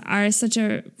 ARMYs are such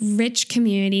a rich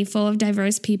community full of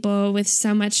diverse people with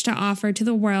so much to offer to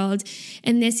the world,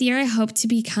 and this year I hope to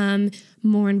become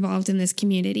more involved in this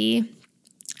community.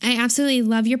 I absolutely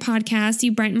love your podcast.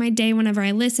 You brighten my day whenever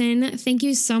I listen. Thank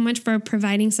you so much for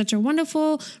providing such a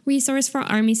wonderful resource for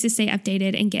ARMYs to stay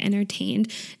updated and get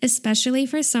entertained, especially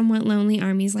for somewhat lonely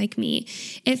ARMYs like me.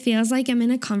 It feels like I'm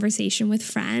in a conversation with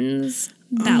friends.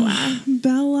 Bella.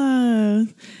 Oh,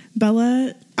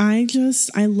 Bella,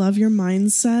 I love your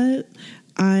mindset.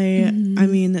 I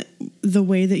mean, the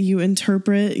way that you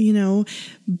interpret,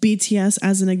 BTS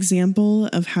as an example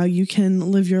of how you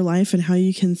can live your life and how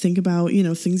you can think about,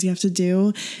 things you have to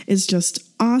do is just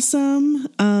awesome.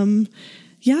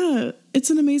 Yeah,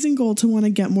 it's an amazing goal to want to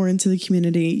get more into the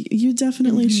community. You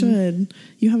definitely should.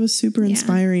 You have a super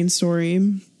inspiring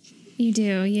story. You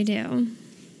do.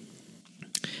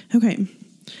 Okay.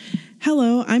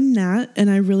 Hello, I'm Nat, and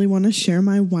I really want to share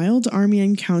my wild ARMY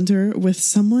encounter with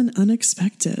someone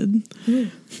unexpected.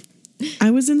 I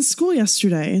was in school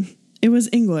yesterday. It was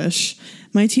English.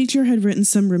 My teacher had written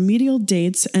some remedial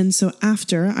dates, and so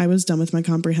after I was done with my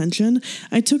comprehension,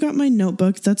 I took out my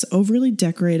notebook that's overly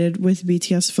decorated with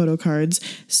BTS photo cards,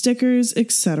 stickers,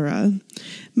 etc.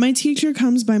 My teacher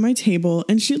comes by my table,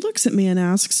 and she looks at me and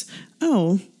asks,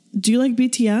 "Oh, do you like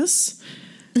BTS?"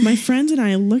 My friend and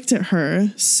I looked at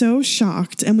her, so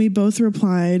shocked, and we both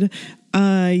replied,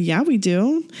 yeah, we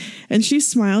do. And she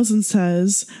smiles and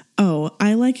says, "Oh,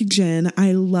 I like Jin.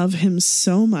 I love him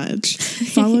so much."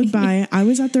 Followed by, "I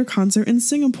was at their concert in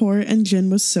Singapore and Jin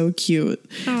was so cute."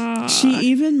 Aww. She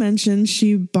even mentioned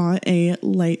she bought a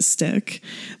light stick.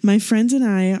 My friend and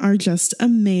I are just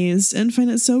amazed and find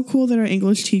it so cool that our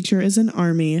English teacher is an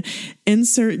ARMY.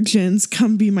 Insert Jin's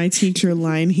 "come be my teacher"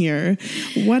 line here.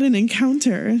 What an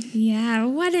encounter. Yeah,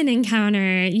 what an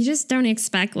encounter. You just don't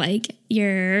expect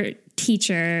your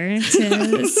teacher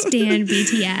to stand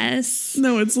BTS.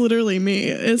 No, it's literally me.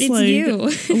 It's you.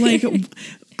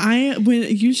 When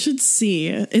you should see,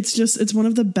 it's one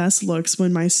of the best looks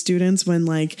when my students, when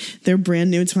they're brand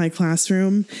new to my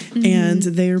classroom and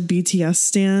they're BTS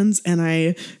stands, and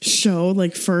I show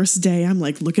first day, I'm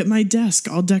like, "Look at my desk,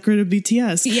 all decorated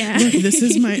BTS. Yeah. Look, this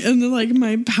is my," and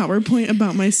my PowerPoint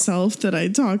about myself that I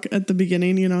talk at the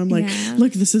beginning, I'm like,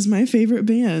 "Look, this is my favorite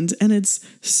band." And it's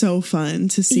so fun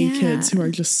to see kids who are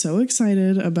just so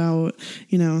excited about,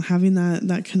 having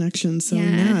that connection. So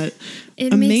Nat,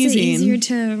 it amazing. Makes it easier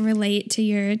to relate to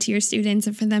your students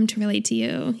and for them to relate to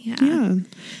you. Yeah.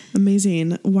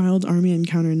 Amazing. Wild ARMY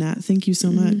encounter, Nat. Thank you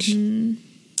so much.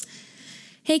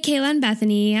 Hey, Kayla and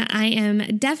Bethany. I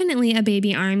am definitely a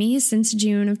baby ARMY since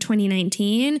June of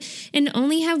 2019 and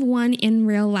only have one in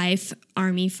real life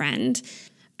ARMY friend.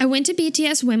 I went to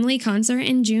BTS Wembley concert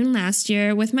in June last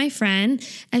year with my friend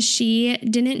as she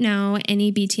didn't know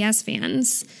any BTS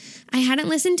fans. I hadn't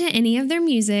listened to any of their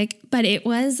music, but it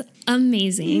was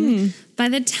amazing. By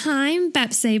the time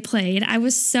Bepse played, I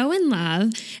was so in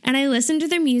love, and I listened to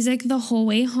their music the whole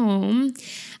way home.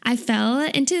 I fell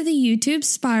into the YouTube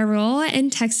spiral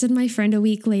and texted my friend a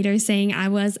week later saying I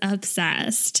was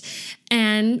obsessed.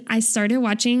 And I started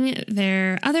watching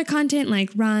their other content like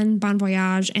Run, Bon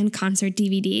Voyage, and concert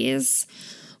DVDs.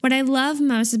 What I love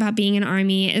most about being an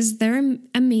ARMY is their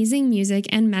amazing music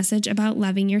and message about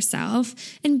loving yourself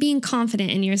and being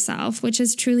confident in yourself, which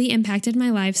has truly impacted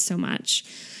my life so much.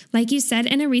 Like you said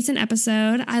in a recent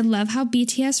episode, I love how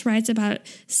BTS writes about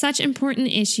such important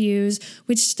issues,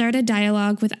 which start a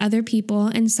dialogue with other people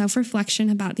and self-reflection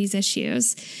about these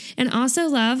issues. And also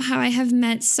love how I have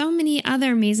met so many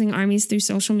other amazing ARMYs through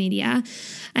social media.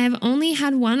 I have only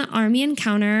had one ARMY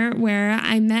encounter where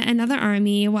I met another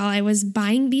ARMY while I was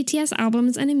buying BTS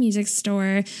albums in a music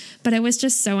store, but it was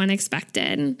just so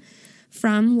unexpected.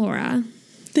 From Laura.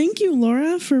 Thank you,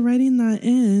 Laura, for writing that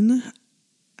in.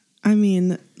 I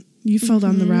mean, you fell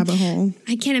down the rabbit hole.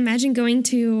 I can't imagine going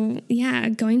to a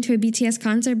BTS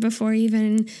concert before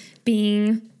even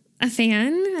being a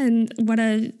fan, and what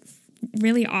a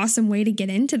really awesome way to get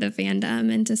into the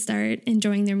fandom and to start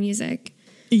enjoying their music.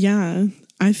 Yeah.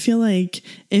 I feel like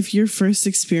if your first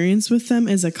experience with them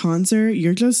is a concert,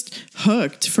 you're just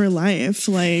hooked for life.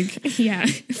 Like, yeah,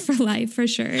 for life, for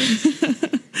sure.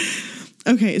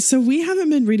 Okay, so we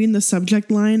haven't been reading the subject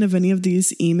line of any of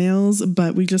these emails,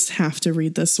 but we just have to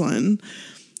read this one.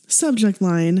 Subject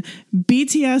line,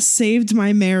 BTS saved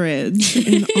my marriage,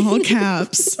 in all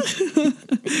caps.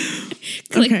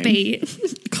 Clickbait.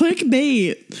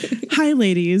 Clickbait. Hi,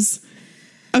 ladies.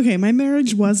 Okay, my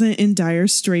marriage wasn't in dire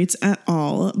straits at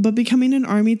all, but becoming an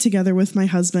ARMY together with my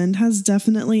husband has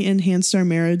definitely enhanced our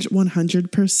marriage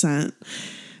 100%.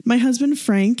 My husband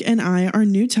Frank and I are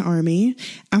new to ARMY.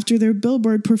 After their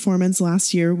Billboard performance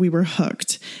last year, we were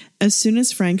hooked. As soon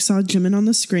as Frank saw Jimin on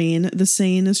the screen, the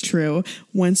saying is true,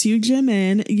 once you Jim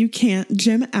in, you can't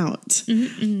Jim out.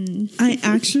 I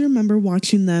actually remember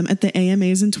watching them at the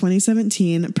AMAs in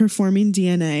 2017 performing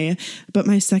DNA, but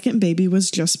my second baby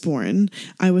was just born.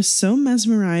 I was so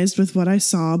mesmerized with what I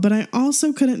saw, but I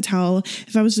also couldn't tell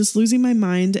if I was just losing my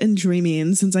mind and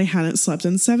dreaming since I hadn't slept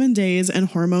in 7 days and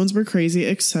hormones were crazy,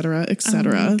 etc.,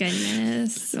 etc. Oh my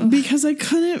goodness. Because I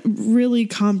couldn't really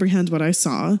comprehend what I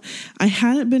saw. I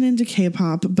hadn't been into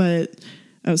K-pop,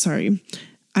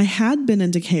 I had been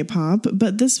into K-pop,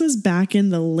 but this was back in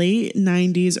the late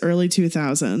 90s, early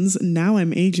 2000s. Now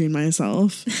I'm aging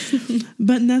myself.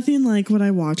 But nothing like what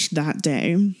I watched that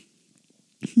day.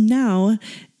 Now,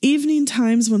 evening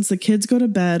times once the kids go to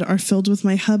bed are filled with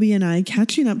my hubby and I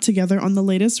catching up together on the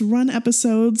latest Run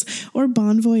episodes or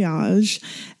Bon Voyage.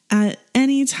 At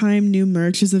any time new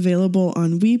merch is available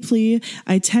on Weebly,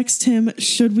 I text him,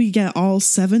 should we get all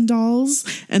 7 dolls?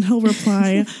 And he'll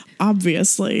reply,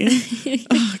 obviously.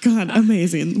 Oh, God,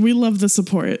 amazing. We love the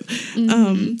support.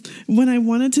 When I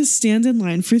wanted to stand in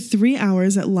line for 3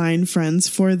 hours at Line Friends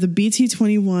for the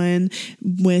BT21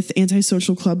 with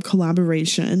Antisocial Club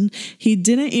collaboration, he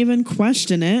didn't even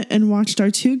question it and watched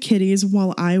our 2 kitties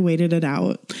while I waited it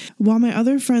out. While my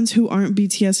other friends who aren't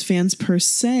BTS fans per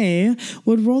se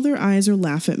would roll their eyes or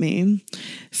laugh at me.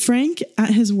 Frank,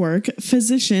 at his work,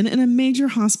 physician in a major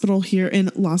hospital here in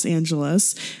Los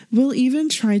Angeles, will even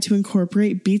try to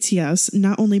incorporate BTS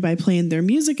not only by playing their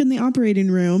music in the operating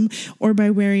room or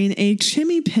by wearing a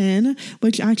Chimmy pin,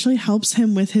 which actually helps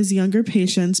him with his younger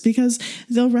patients because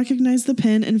they'll recognize the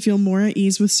pin and feel more at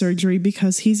ease with surgery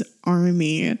because he's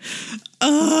ARMY.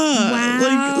 Wow.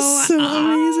 Like, so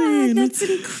amazing. That's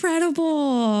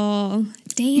incredible.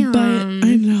 Damn. But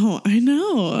I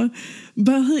know.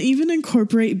 But he'll even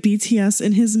incorporate BTS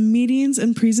in his meetings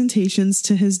and presentations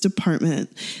to his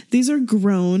department. These are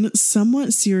grown,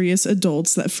 somewhat serious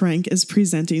adults that Frank is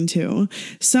presenting to.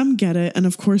 Some get it, and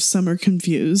of course some are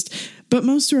confused. But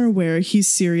most are aware he's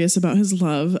serious about his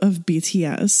love of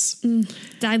BTS.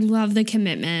 I love the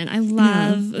commitment. I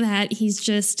love that he's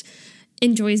just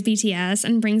enjoys BTS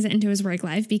and brings it into his work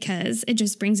life because it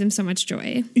just brings him so much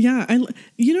joy. Yeah.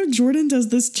 Jordan does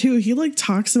this too. He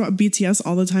talks about BTS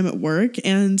all the time at work,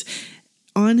 and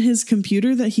on his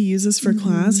computer that he uses for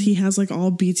class, he has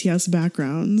all BTS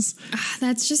backgrounds.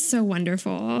 That's just so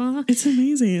wonderful. It's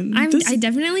amazing. I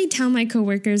definitely tell my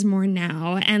coworkers more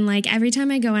now. And every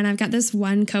time I go in, I've got this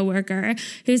one coworker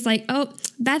who's like, oh,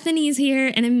 Bethany's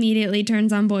here, and immediately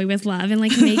turns on Boy With Love and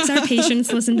makes our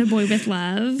patients listen to Boy With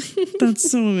Love.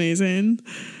 That's so amazing.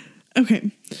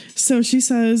 Okay, so she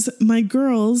says, my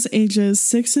girls ages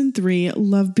 6 and 3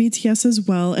 love BTS as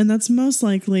well, and that's most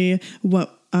likely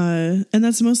what and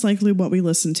that's most likely what we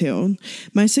listen to.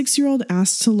 My 6-year-old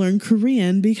asked to learn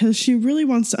Korean because she really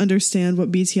wants to understand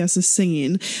what BTS is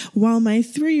singing, while my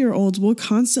 3-year-old will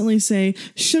constantly say,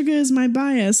 "Suga is my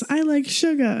bias. I like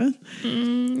Suga."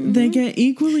 Mm-hmm. They get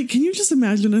equally... Can you just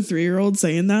imagine a 3-year-old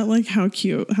saying that? Like, how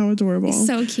cute, how adorable.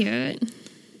 So cute.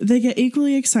 They get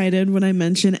equally excited when I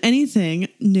mention anything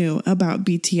new about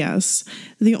BTS.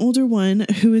 The older one,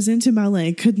 who is into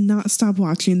ballet, could not stop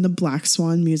watching the Black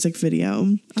Swan music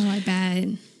video. Oh, I bet.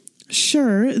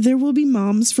 Sure, there will be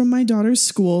moms from my daughter's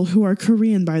school who are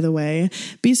Korean, by the way,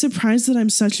 be surprised that I'm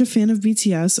such a fan of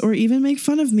BTS or even make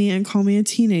fun of me and call me a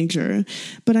teenager.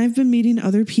 But I've been meeting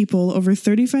other people over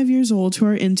 35 years old who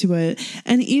are into it,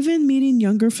 and even meeting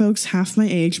younger folks half my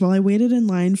age while I waited in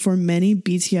line for many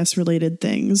BTS-related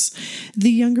things. The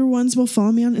younger ones will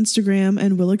follow me on Instagram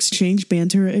and will exchange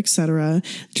banter, etc.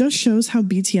 Just shows how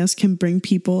BTS can bring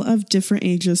people of different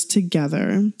ages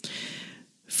together.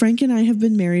 Frank and I have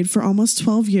been married for almost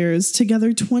 12 years,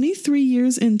 together 23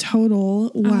 years in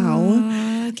total. Wow.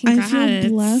 I feel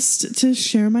blessed to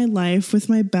share my life with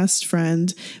my best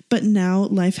friend, but now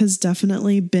life has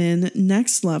definitely been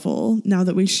next level now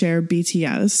that we share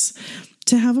BTS.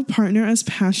 To have a partner as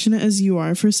passionate as you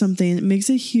are for something makes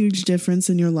a huge difference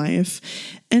in your life.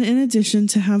 And in addition,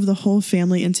 to have the whole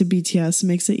family into BTS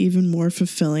makes it even more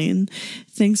fulfilling.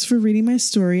 Thanks for reading my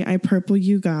story. I purple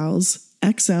you gals.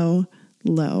 XO.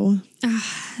 Lo.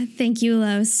 Thank you,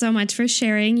 Lo, so much for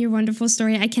sharing your wonderful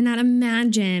story. I cannot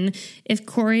imagine if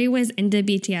Corey was into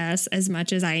BTS as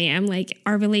much as I am. Like,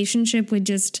 our relationship would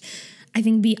just, I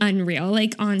think, be unreal,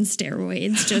 like on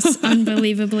steroids, just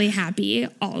unbelievably happy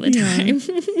all the time.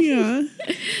 Yeah.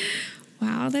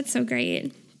 Wow, that's so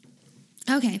great.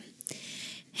 Okay.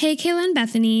 Hey, Kayla and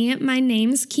Bethany. My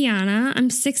name's Kiana. I'm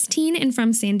 16 and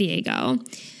from San Diego.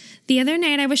 The other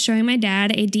night, I was showing my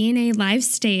dad a DNA live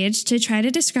stage to try to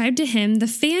describe to him the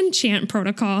fan chant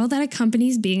protocol that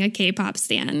accompanies being a K-pop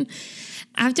stan.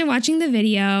 After watching the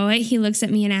video, he looks at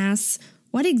me and asks,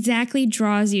 "What exactly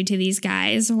draws you to these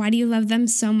guys? Why do you love them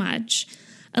so much?"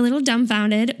 A little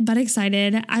dumbfounded, but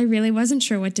excited, I really wasn't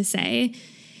sure what to say.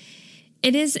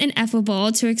 It is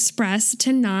ineffable to express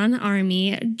to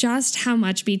non-ARMY just how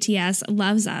much BTS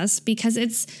loves us, because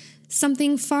it's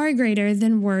something far greater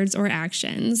than words or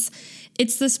actions.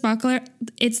 It's the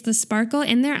sparkle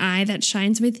in their eye that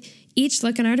shines with each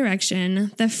look in our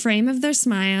direction, the frame of their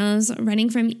smiles running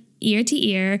from ear to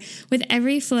ear with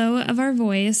every flow of our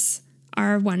voice,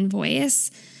 our one voice.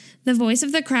 The voice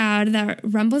of the crowd that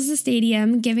rumbles the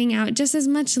stadium, giving out just as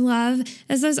much love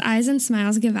as those eyes and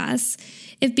smiles give us.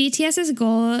 If BTS's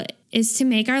goal is to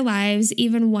make our lives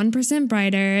even 1%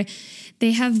 brighter,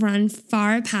 they have run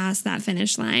far past that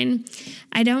finish line.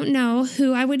 I don't know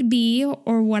who I would be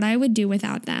or what I would do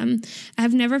without them. I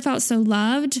have never felt so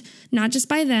loved, not just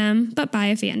by them, but by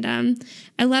a fandom.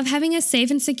 I love having a safe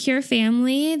and secure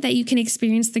family that you can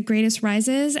experience the greatest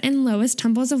rises and lowest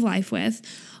tumbles of life with.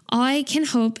 All I can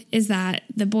hope is that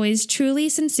the boys truly,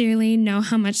 sincerely know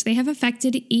how much they have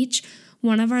affected each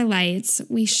one of our lights.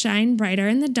 We shine brighter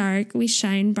in the dark. We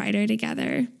shine brighter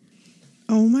together.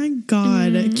 Oh my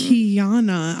God,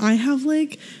 Kiana, I have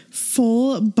like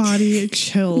full body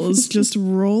chills just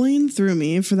rolling through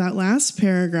me for that last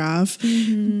paragraph.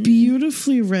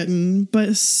 Beautifully written,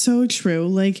 but so true.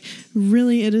 Like,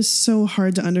 really, it is so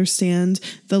hard to understand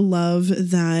the love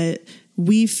that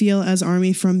we feel as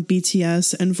ARMY from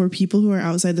BTS, and for people who are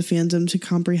outside the fandom to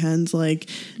comprehend like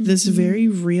this very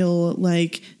real,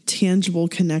 like tangible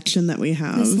connection that we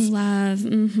have. This love.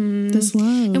 This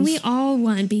love. And we all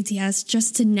want BTS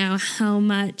just to know how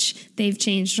much they've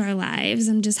changed our lives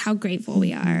and just how grateful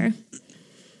we are.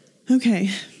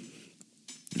 Okay.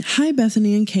 Hi,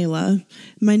 Bethany and Kayla.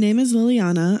 My name is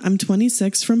Liliana. I'm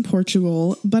 26 from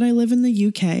Portugal, but I live in the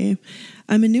UK.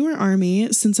 I'm a newer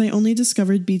ARMY since I only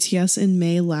discovered BTS in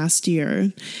May last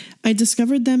year. I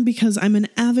discovered them because I'm an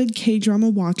avid K-drama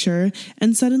watcher,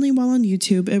 and suddenly while on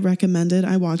YouTube, it recommended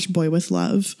I watch Boy With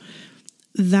Love.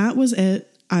 That was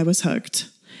it. I was hooked.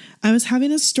 I was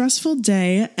having a stressful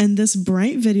day, and this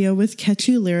bright video with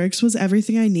catchy lyrics was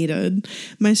everything I needed.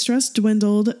 My stress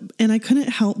dwindled, and I couldn't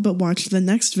help but watch the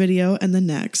next video and the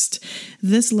next.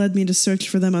 This led me to search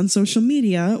for them on social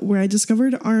media, where I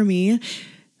discovered ARMY,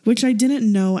 which I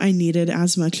didn't know I needed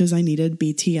as much as I needed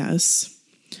BTS.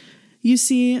 You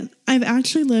see, I've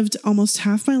actually lived almost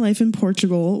half my life in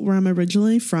Portugal, where I'm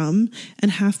originally from, and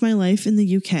half my life in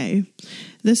the UK.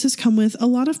 This has come with a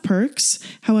lot of perks.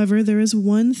 However, there is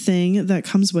one thing that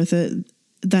comes with it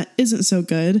that isn't so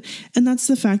good, and that's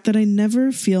the fact that I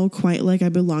never feel quite like I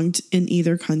belonged in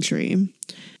either country.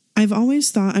 I've always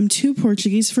thought I'm too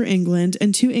Portuguese for England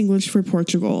and too English for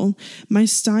Portugal. My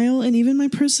style and even my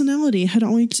personality had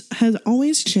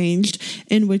always changed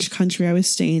in which country I was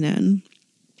staying in.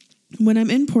 When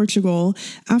I'm in Portugal,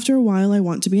 after a while I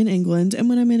want to be in England, and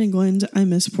when I'm in England, I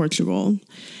miss Portugal.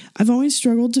 I've always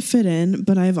struggled to fit in,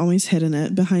 but I've always hidden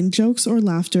it behind jokes or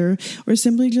laughter or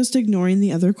simply just ignoring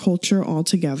the other culture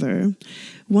altogether.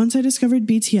 Once I discovered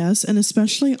BTS, and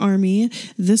especially ARMY,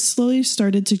 this slowly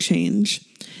started to change.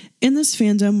 In this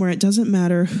fandom where it doesn't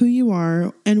matter who you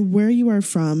are and where you are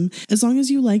from, as long as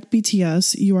you like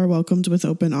BTS, you are welcomed with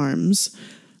open arms.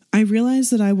 I realize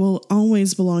that I will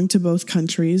always belong to both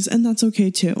countries, and that's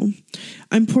okay too.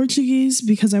 I'm Portuguese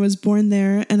because I was born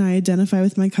there and I identify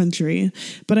with my country,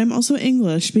 but I'm also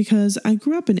English because I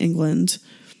grew up in England.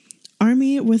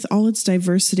 ARMY, with all its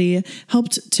diversity,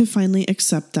 helped to finally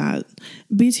accept that.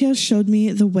 BTS showed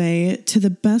me the way to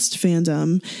the best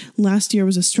fandom. Last year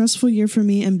was a stressful year for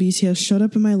me, and BTS showed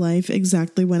up in my life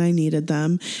exactly when I needed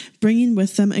them, bringing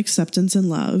with them acceptance and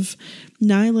love.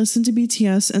 Now I listen to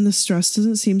BTS and the stress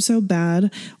doesn't seem so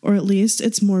bad, or at least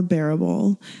it's more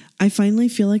bearable. I finally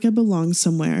feel like I belong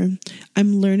somewhere.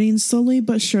 I'm learning slowly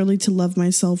but surely to love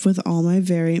myself with all my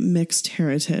very mixed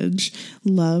heritage.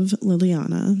 Love,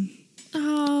 Liliana.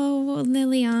 Oh,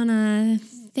 Liliana,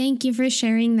 thank you for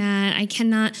sharing that. I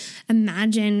cannot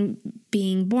imagine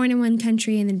being born in one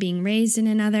country and then being raised in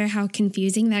another, how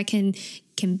confusing that can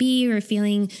be, or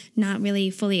feeling not really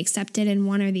fully accepted in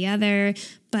one or the other.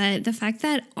 But the fact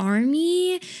that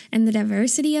ARMY and the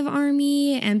diversity of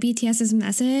ARMY and BTS's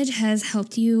message has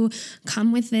helped you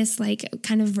come with this like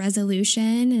kind of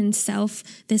resolution and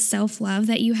this self-love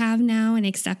that you have now and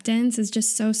acceptance is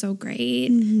just so, so great.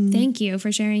 Mm-hmm. Thank you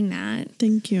for sharing that.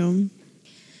 Thank you.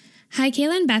 Hi,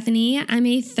 Kayla and Bethany. I'm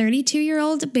a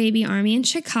 32-year-old baby ARMY in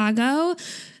Chicago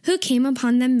who came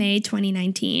upon them May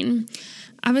 2019.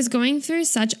 I was going through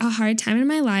such a hard time in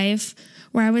my life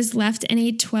where I was left in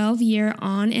a 12-year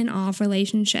on and off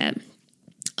relationship.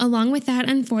 Along with that,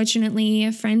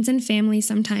 unfortunately, friends and family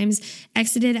sometimes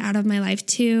exited out of my life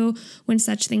too when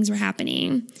such things were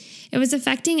happening. It was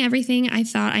affecting everything I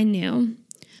thought I knew.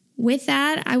 With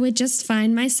that, I would just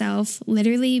find myself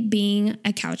literally being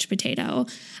a couch potato.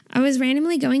 I was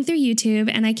randomly going through YouTube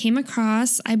and I came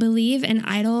across, I believe, an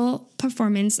idol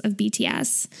performance of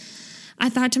BTS. I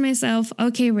thought to myself,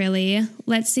 okay, really,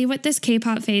 let's see what this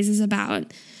K-pop phase is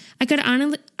about. I could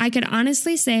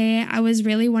honestly say I was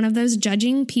really one of those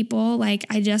judging people like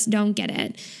I just don't get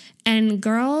it. And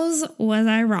girls, was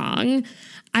I wrong.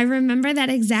 I remember that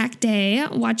exact day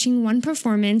watching one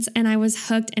performance and I was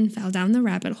hooked and fell down the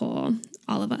rabbit hole.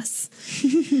 All of us.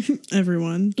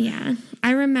 Everyone. Yeah. I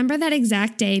remember that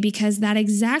exact day because that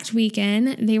exact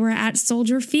weekend they were at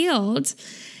Soldier Field.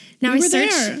 Now we were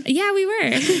there. Yeah, we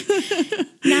were.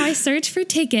 Now I searched for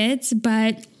tickets,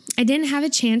 but I didn't have a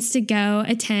chance to go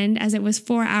attend as it was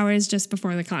 4 hours just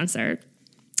before the concert.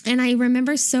 And I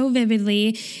remember so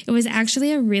vividly, it was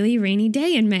actually a really rainy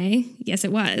day in May. Yes,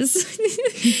 it was.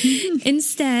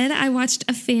 Instead, I watched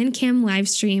a fan cam live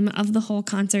stream of the whole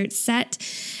concert set.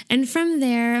 And from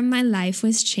there, my life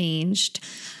was changed.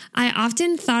 I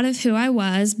often thought of who I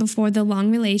was before the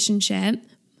long relationship,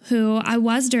 who I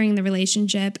was during the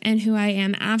relationship, and who I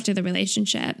am after the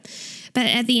relationship. But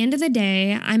at the end of the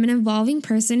day, I'm an evolving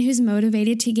person who's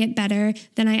motivated to get better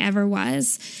than I ever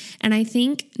was. And I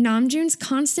think Namjoon's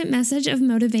constant message of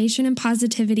motivation and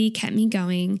positivity kept me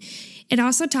going. It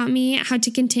also taught me how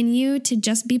to continue to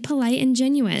just be polite and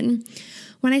genuine.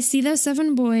 When I see those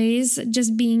 7 boys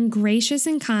just being gracious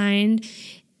and kind,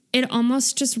 it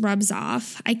almost just rubs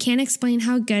off. I can't explain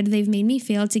how good they've made me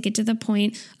feel to get to the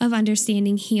point of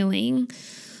understanding healing.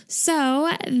 So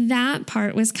that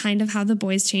part was kind of how the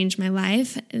boys changed my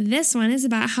life. This one is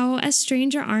about how a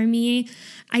stranger ARMY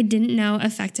I didn't know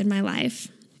affected my life.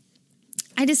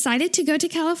 I decided to go to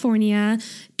California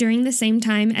during the same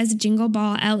time as Jingle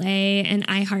Ball LA and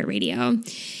iHeartRadio.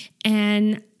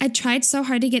 And I tried so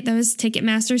hard to get those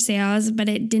Ticketmaster sales, but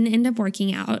it didn't end up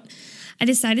working out. I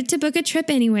decided to book a trip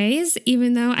anyways,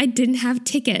 even though I didn't have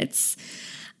tickets.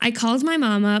 I called my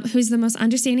mom up, who's the most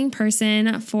understanding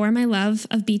person for my love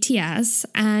of BTS,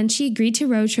 and she agreed to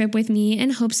road trip with me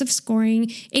in hopes of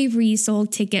scoring a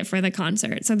resold ticket for the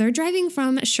concert. So they're driving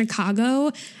from Chicago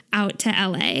out to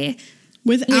LA.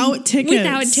 Without tickets.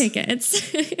 Without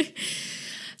tickets. A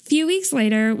few weeks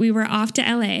later, we were off to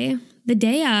LA. The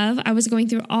day of, I was going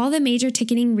through all the major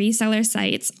ticketing reseller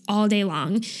sites all day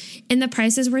long, and the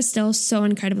prices were still so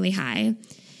incredibly high.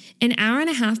 An hour and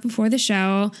a half before the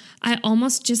show, I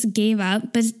almost just gave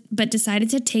up, but decided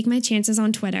to take my chances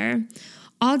on Twitter.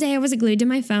 All day I was glued to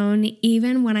my phone.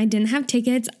 Even when I didn't have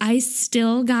tickets, I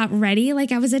still got ready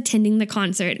like I was attending the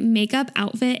concert, makeup,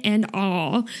 outfit, and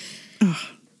all.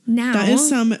 Now that is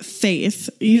some faith,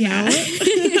 you know?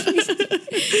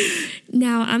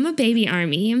 Now I'm a baby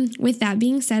army. With that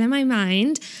being said in my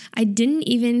mind, I didn't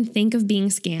even think of being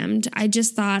scammed. I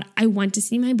just thought, I want to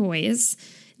see my boys.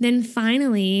 Then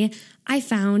finally, I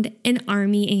found an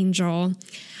army angel.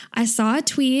 I saw a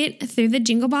tweet through the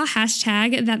Jingle Ball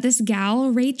hashtag that this gal,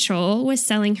 Rachel, was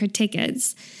selling her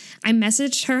tickets. I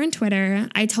messaged her on Twitter.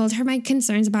 I told her my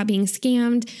concerns about being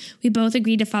scammed. We both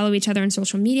agreed to follow each other on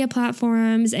social media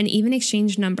platforms and even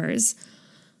exchanged numbers.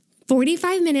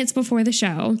 45 minutes before the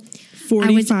show.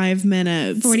 45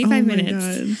 minutes. 45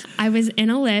 minutes. I was in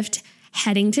a Lyft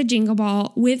heading to Jingle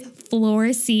Ball with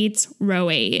floor seats, row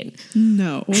 8.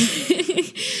 No.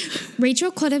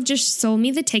 Rachel could have just sold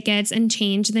me the tickets and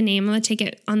changed the name of the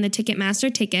ticket on the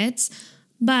Ticketmaster tickets,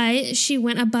 but she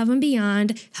went above and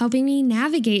beyond, helping me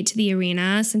navigate to the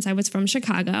arena since I was from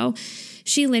Chicago.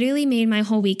 She literally made my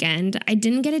whole weekend. I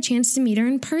didn't get a chance to meet her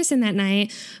in person that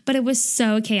night, but it was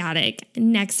so chaotic.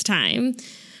 Next time.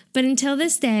 But until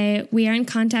this day, we are in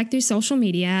contact through social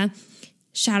media.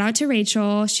 Shout out to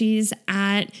Rachel. She's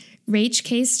at Rach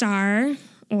K Star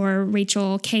or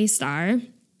Rachel K Star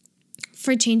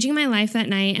for changing my life that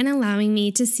night and allowing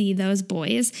me to see those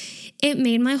boys. It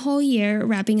made my whole year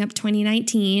wrapping up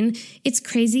 2019. It's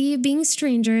crazy being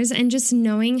strangers and just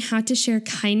knowing how to share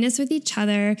kindness with each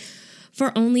other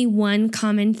for only one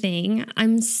common thing.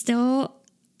 I'm still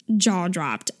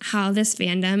jaw-dropped how this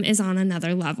fandom is on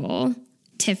another level.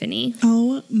 Tiffany.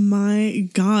 Oh my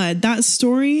God. That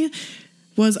story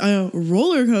was a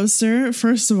roller coaster,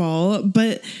 first of all.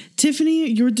 But Tiffany,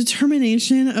 your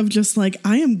determination of just like,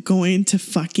 I am going to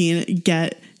fucking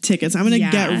get tickets. I'm going to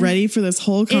get ready for this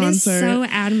whole concert. It is so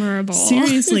admirable.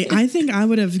 Seriously, I think I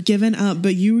would have given up,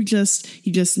 but you just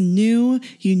knew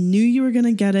you were going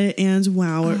to get it. And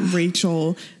wow,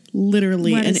 Rachel,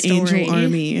 literally an angel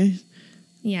army.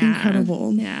 Yeah.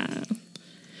 Incredible. Yeah.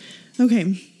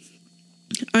 Okay.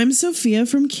 I'm Sophia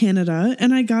from Canada,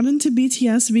 and I got into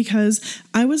BTS because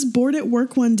I was bored at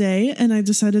work one day and I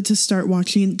decided to start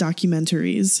watching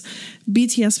documentaries.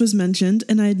 BTS was mentioned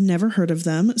and I had never heard of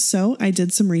them, so I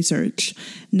did some research.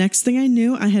 Next thing I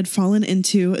knew, I had fallen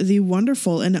into the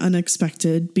wonderful and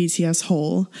unexpected BTS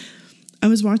hole. I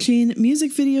was watching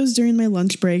music videos during my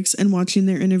lunch breaks and watching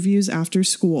their interviews after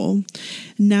school.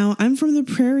 Now, I'm from the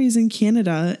prairies in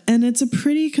Canada, and it's a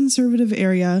pretty conservative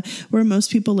area where most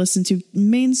people listen to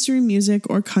mainstream music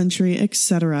or country,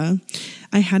 etc.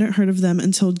 I hadn't heard of them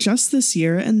until just this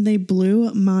year, and they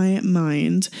blew my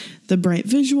mind. The bright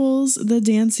visuals, the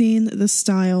dancing, the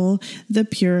style, the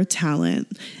pure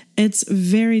talent. It's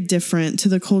very different to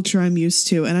the culture I'm used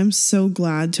to, and I'm so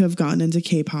glad to have gotten into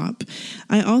K-pop.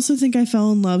 I also think I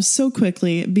fell in love so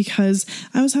quickly because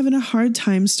I was having a hard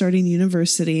time starting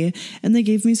university, and they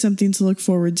gave me something to look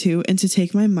forward to and to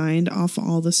take my mind off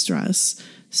all the stress.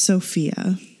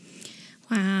 Sophia.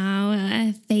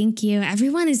 Wow, thank you.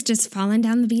 Everyone is just falling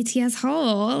down the BTS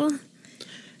hole.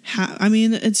 I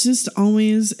mean, it's just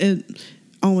always... It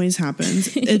always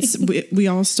happens. It's we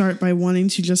all start by wanting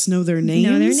to just know their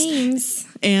names.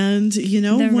 And, you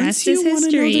know, once you want to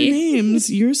know their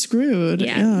names, you're screwed.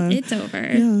 Yeah, it's over.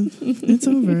 Yeah, it's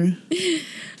over.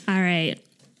 All right.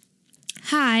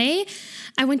 Hi.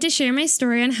 I want to share my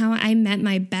story on how I met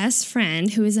my best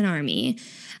friend who is an army.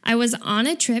 I was on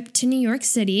a trip to New York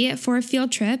City for a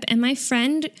field trip, and my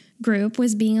friend group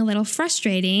was being a little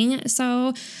frustrating,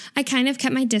 so I kind of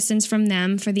kept my distance from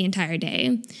them for the entire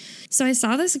day. So I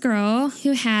saw this girl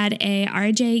who had a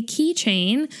RJ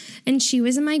keychain, and she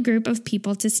was in my group of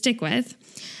people to stick with.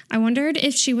 I wondered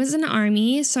if she was an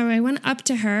army, so I went up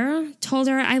to her, told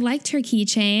her I liked her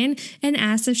keychain, and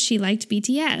asked if she liked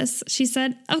BTS. She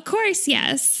said, of course,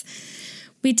 yes.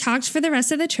 We talked for the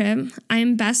rest of the trip. I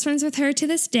am best friends with her to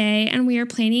this day, and we are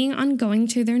planning on going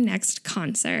to their next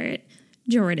concert.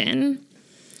 Jordan.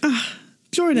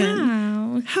 Jordan.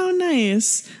 Wow. How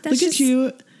nice. Look at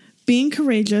you being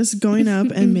courageous, going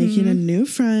up and making a new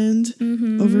friend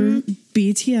over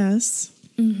BTS.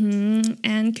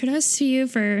 And kudos to you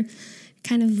for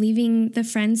kind of leaving the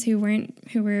friends who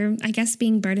were, I guess,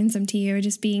 being burdensome to you or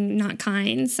just being not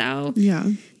kind. So yeah.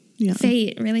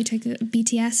 Fate really took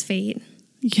BTS fate.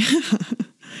 Yeah.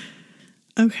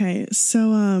 Okay. So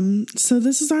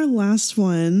this is our last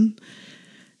one,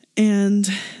 and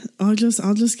I'll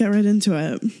just get right into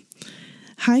it.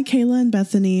 Hi, Kayla and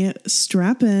Bethany.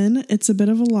 Strap in. It's a bit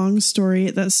of a long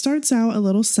story that starts out a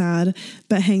little sad,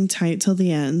 but hang tight till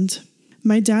the end.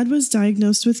 My dad was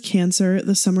diagnosed with cancer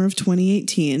the summer of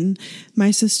 2018. My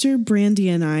sister Brandy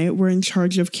and I were in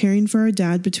charge of caring for our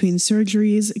dad between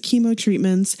surgeries, chemo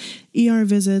treatments, ER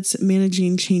visits,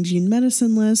 managing changing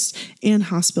medicine lists, and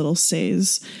hospital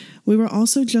stays. We were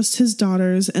also just his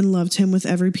daughters and loved him with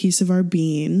every piece of our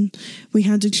being. We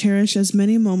had to cherish as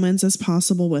many moments as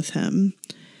possible with him.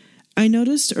 I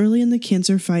noticed early in the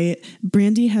cancer fight,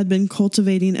 Brandy had been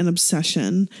cultivating an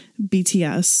obsession,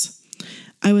 BTS.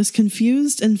 I was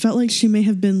confused and felt like she may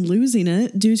have been losing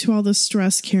it due to all the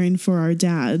stress caring for our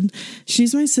dad.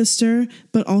 She's my sister,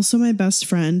 but also my best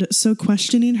friend, so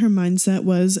questioning her mindset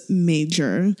was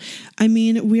major. I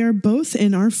mean, we are both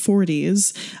in our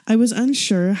 40s. I was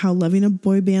unsure how loving a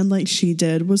boy band like she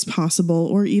did was possible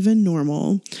or even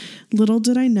normal. Little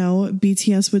did I know,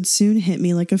 BTS would soon hit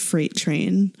me like a freight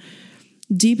train.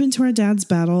 Deep into our dad's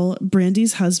battle,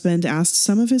 Brandy's husband asked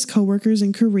some of his coworkers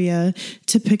in Korea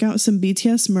to pick out some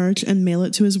BTS merch and mail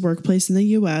it to his workplace in the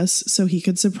US so he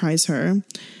could surprise her.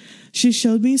 She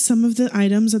showed me some of the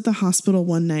items at the hospital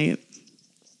one night.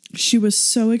 She was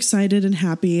so excited and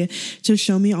happy to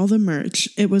show me all the merch.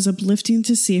 It was uplifting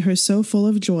to see her so full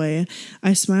of joy.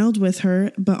 I smiled with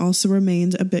her, but also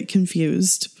remained a bit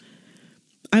confused.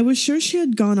 I was sure she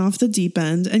had gone off the deep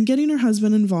end and getting her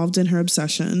husband involved in her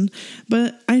obsession,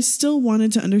 but I still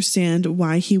wanted to understand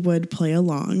why he would play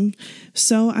along.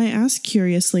 So I asked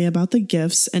curiously about the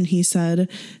gifts, and he said,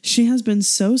 "She has been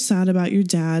so sad about your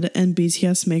dad, and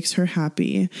BTS makes her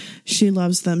happy. She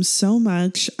loves them so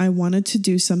much. I wanted to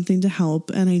do something to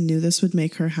help, and I knew this would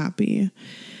make her happy."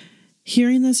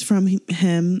 Hearing this from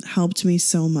him helped me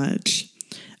so much.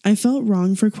 I felt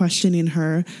wrong for questioning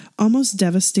her, almost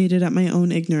devastated at my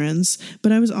own ignorance,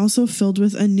 but I was also filled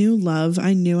with a new love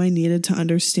I knew I needed to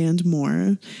understand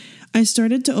more. I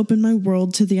started to open my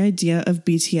world to the idea of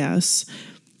BTS.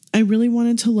 I really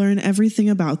wanted to learn everything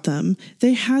about them.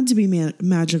 They had to be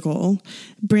magical.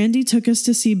 Brandy took us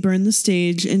to see Burn the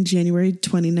Stage in January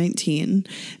 2019.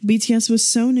 BTS was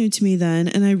so new to me then,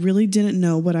 and I really didn't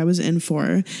know what I was in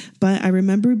for, but I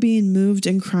remember being moved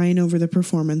and crying over the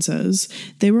performances.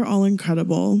 They were all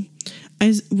incredible.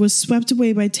 I was swept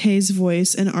away by Tae's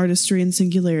voice and artistry and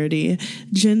singularity,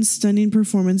 Jin's stunning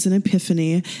performance in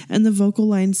Epiphany, and the vocal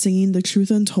line singing The Truth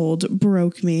Untold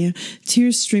broke me,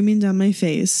 tears streaming down my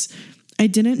face. I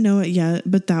didn't know it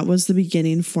yet, but that was the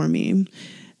beginning for me.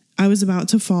 I was about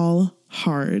to fall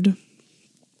hard.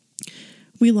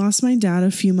 We lost my dad a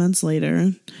few months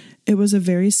later. It was a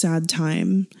very sad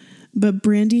time. But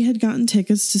Brandy had gotten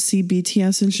tickets to see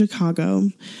BTS in Chicago.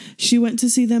 She went to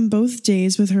see them both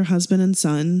days with her husband and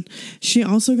son. She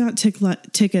also got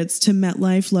tickets to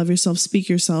MetLife Love Yourself, Speak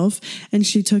Yourself, and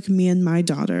she took me and my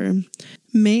daughter.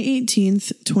 May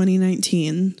 18th,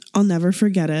 2019. I'll never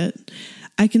forget it.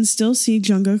 I can still see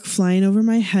Jungkook flying over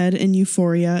my head in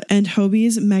Euphoria and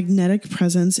Hobie's magnetic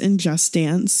presence in Just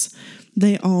Dance.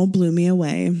 They all blew me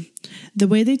away. The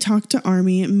way they talked to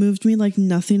ARMY moved me like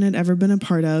nothing I'd ever been a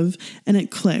part of, and it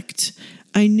clicked.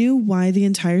 I knew why the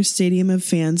entire stadium of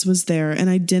fans was there, and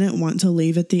I didn't want to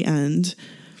leave at the end.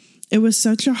 It was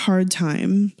such a hard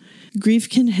time. Grief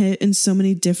can hit in so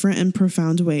many different and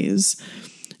profound ways.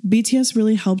 BTS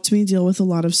really helped me deal with a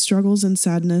lot of struggles and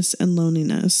sadness and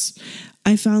loneliness.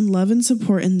 I found love and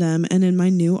support in them and in my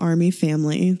new ARMY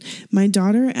family. My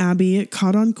daughter, Abby,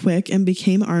 caught on quick and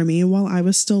became ARMY while I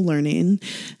was still learning.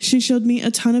 She showed me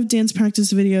a ton of dance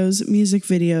practice videos, music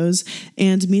videos,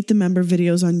 and meet the member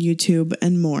videos on YouTube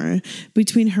and more.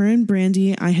 Between her and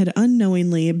Brandy, I had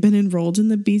unknowingly been enrolled in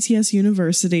the BTS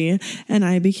University, and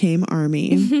I became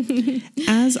ARMY.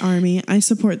 As ARMY, I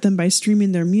support them by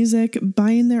streaming their music,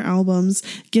 buying their albums,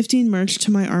 gifting merch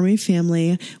to my ARMY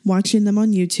family, watching them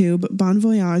on YouTube, Bon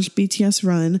Voyage, BTS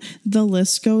Run, the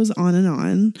list goes on and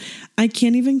on. I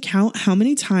can't even count how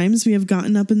many times we have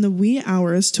gotten up in the wee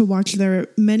hours to watch their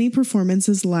many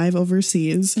performances live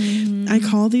overseas. I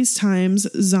call these times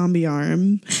zombie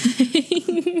arm.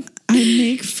 I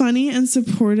make funny and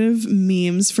supportive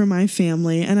memes for my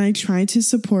family, and I try to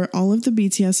support all of the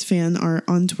BTS fan art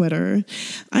on Twitter.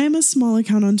 I am a small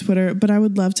account on Twitter, but I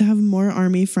would love to have more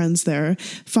ARMY friends there.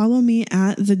 Follow me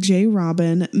at the J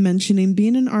Robin, mentioning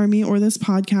being an ARMY or this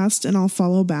podcast, and I'll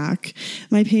follow back.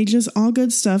 My page is all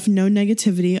good stuff, no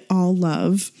negativity, all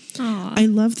love. Aww. I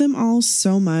love them all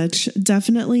so much.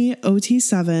 Definitely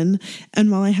OT7.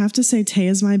 And while I have to say Tae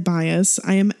is my bias,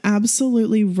 I am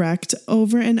absolutely wrecked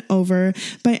over and over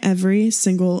by every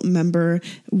single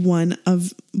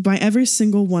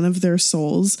one of their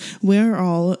souls. We are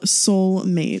all soul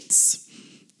mates.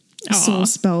 Soul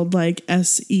spelled like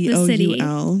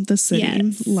SEOUL. The city.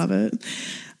 Yes. Love it.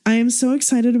 I am so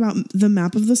excited about the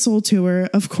Map of the Soul tour.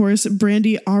 Of course,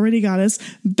 Brandy already got us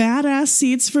badass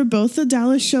seats for both the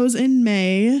Dallas shows in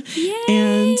May. Yay!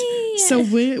 And so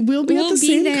we'll be at the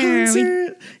same there.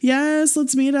 concert. Yes,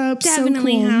 let's meet up.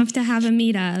 Definitely so cool. have to have a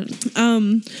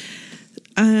meetup.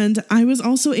 And I was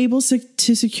also able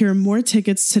to secure more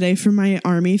tickets today for my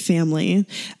Army family.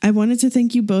 I wanted to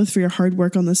thank you both for your hard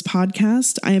work on this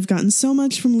podcast. I have gotten so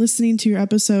much from listening to your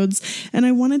episodes, and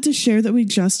I wanted to share that we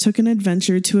just took an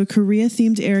adventure to a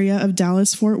Korea-themed area of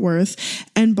Dallas-Fort Worth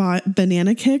and bought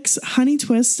banana kicks, honey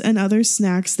twists, and other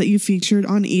snacks that you featured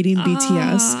on Eating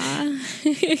BTS.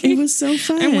 It was so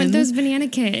fun. I want those banana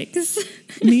cakes.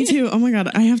 Me too. Oh my God.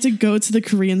 I have to go to the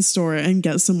Korean store and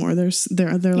get some more. They're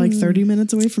like 30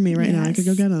 minutes away from me right now. I could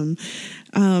go get them.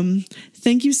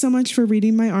 Thank you so much for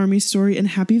reading my Army story, and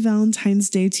happy Valentine's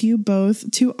Day to you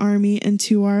both, to Army, and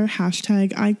to our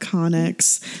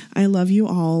 #iconics. I love you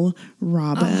all,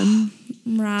 Robin. Oh,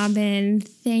 Robin,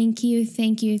 thank you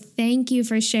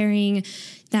for sharing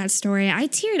that story. I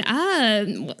teared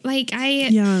up. Like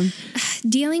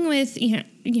dealing with,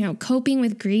 coping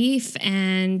with grief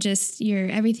and just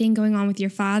everything going on with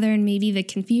your father, and maybe the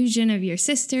confusion of your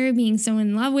sister being so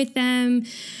in love with them.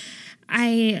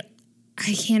 I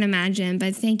can't imagine,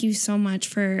 but thank you so much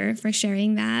for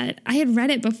sharing that. I had read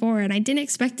it before and I didn't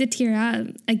expect to tear up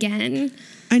again.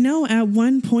 I know at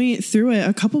one point through it,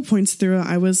 a couple points through it,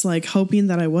 I was like hoping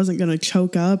that I wasn't going to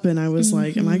choke up, and I was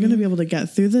like, am I going to be able to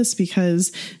get through this?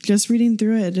 Because just reading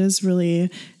through it is really,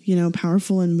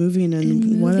 powerful and moving,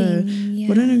 and what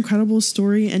an incredible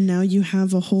story. And now you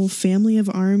have a whole family of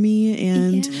Army,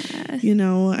 and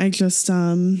I just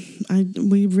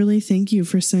we really thank you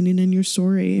for sending in your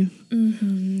story.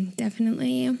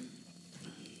 Definitely.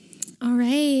 All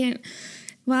right.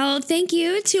 Well, thank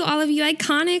you to all of you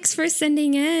iconics for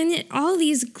sending in all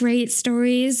these great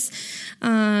stories.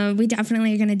 We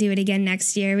definitely are going to do it again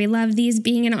next year. We love these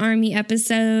being an Army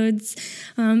episodes.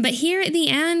 But here at the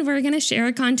end, we're going to share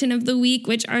our content of the week,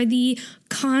 which are the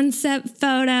concept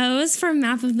photos for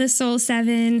Map of the Soul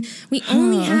 7. We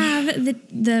only have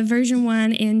the version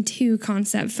 1 and 2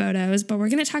 concept photos, but we're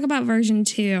going to talk about version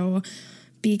 2.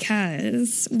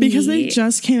 Because they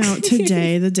just came out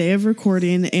today, the day of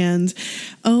recording, and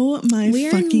oh my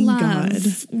fucking God.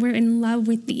 We're in love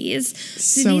with these.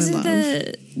 So these are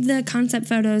the concept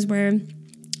photos where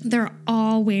they're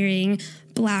all wearing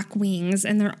black wings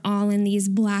and they're all in these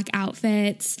black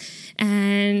outfits,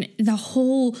 and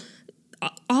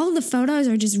all the photos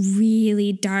are just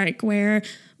really dark, where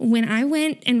when I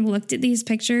went and looked at these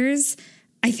pictures,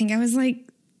 I think I was like,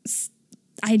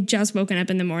 I had just woken up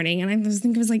in the morning, and I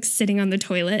was like sitting on the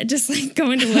toilet, just like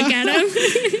going to look at them.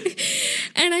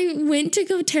 And I went to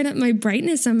go turn up my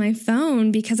brightness on my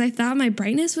phone because I thought my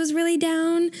brightness was really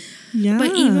down. Yeah.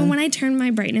 But even when I turned my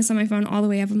brightness on my phone all the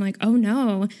way up, I'm like, oh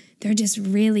no, they're just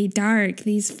really dark,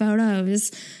 these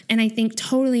photos. And I think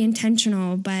totally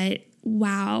intentional, but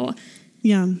wow.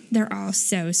 Yeah. They're all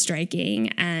so striking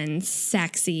and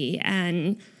sexy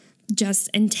and just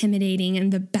intimidating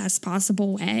in the best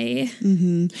possible way.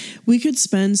 We could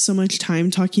spend so much time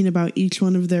talking about each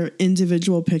one of their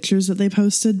individual pictures that they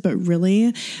posted, but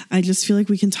really, I just feel like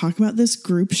we can talk about this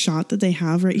group shot that they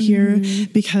have right here,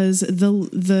 because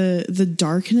the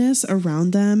darkness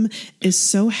around them is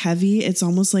so heavy. It's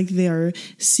almost like they are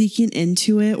seeking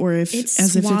into it, or if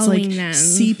it's like them.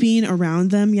 Seeping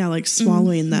around them. Yeah, like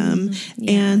swallowing them.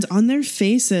 Yeah. And on their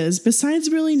faces, besides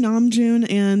really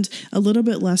Namjoon and a little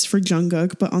bit less for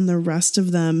Jungkook, but on the rest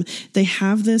of them, they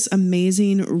have this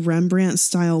amazing Rembrandt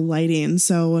style lighting.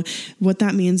 So what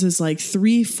that means is like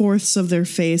 3/4 of their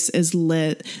face is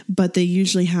lit, but they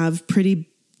usually have pretty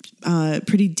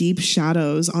deep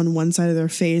shadows on one side of their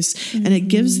face, and it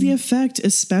gives the effect,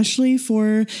 especially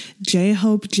for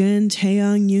J-Hope, Jin,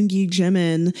 Taeyang, Yoongi,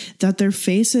 Jimin, that their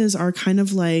faces are kind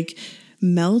of like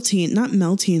not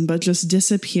melting, but just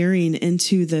disappearing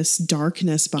into this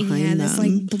darkness behind them. This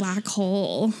like black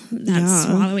hole that's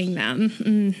swallowing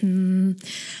them.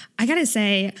 I gotta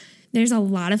say, there's a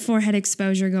lot of forehead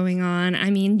exposure going on.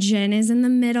 I mean, Jin is in the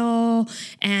middle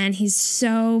and he's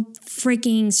so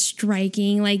freaking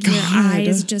striking. Like your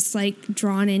eyes just like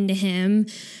drawn into him.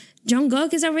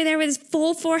 Jungkook is over there with his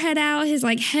full forehead out. His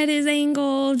like head is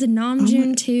angled.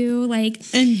 Namjoon too. Like,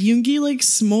 and Yoongi like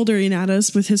smoldering at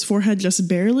us with his forehead just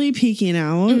barely peeking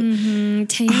out.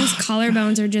 Taeyang's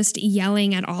collarbones are just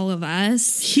yelling at all of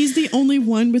us. He's the only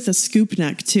one with a scoop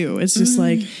neck too. It's just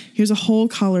like, here's a whole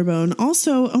collarbone.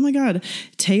 Also, oh my God,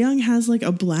 Taeyang has like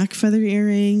a black feather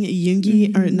earring.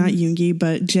 Yoongi, or not Yoongi,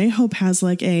 but J-Hope has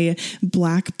like a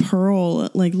black pearl,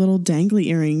 like little dangly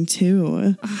earring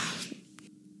too.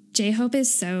 J-Hope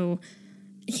is so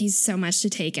he's so much to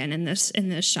take in this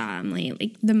shot. I'm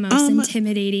like the most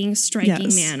intimidating,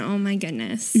 striking man. Oh my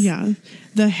goodness. Yeah.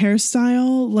 The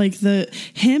hairstyle, like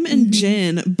him and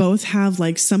Jin both have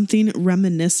like something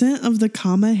reminiscent of the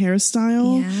Kama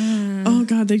hairstyle. Yeah. Oh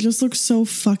God, they just look so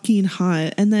fucking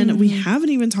hot. And then we haven't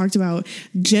even talked about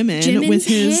Jimin with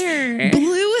his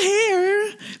blue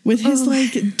hair, with his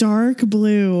like dark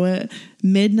blue,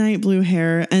 midnight blue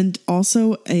hair, and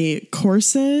also a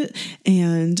corset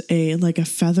and a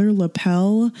feather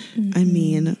lapel. I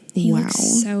mean, he wow.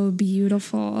 looks so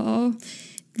beautiful.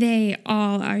 They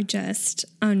all are just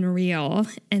unreal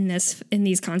in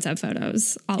these concept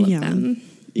photos, all of them.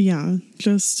 Yeah,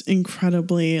 just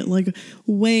incredibly, like,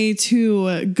 way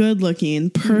too good looking,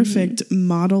 perfect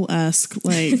model-esque.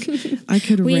 Like, I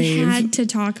could we rave. We had to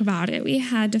talk about it. We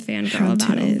had to fangirl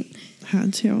about it.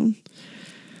 Had to.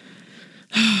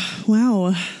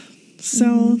 Wow.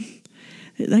 So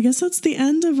I guess that's the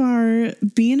end of our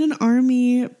Being an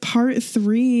Army Part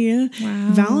 3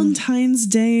 Valentine's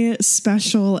Day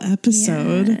special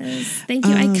episode. Yes. Thank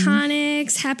you,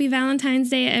 Iconics. Happy Valentine's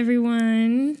Day,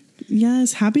 everyone.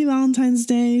 Yes, happy Valentine's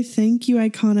Day. Thank you,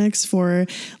 Iconics, for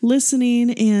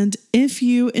listening. And if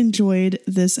you enjoyed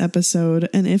this episode,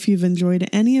 and if you've enjoyed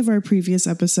any of our previous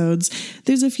episodes,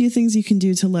 there's a few things you can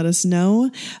do to let us know.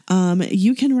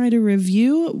 You can write a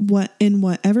review in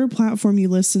whatever platform you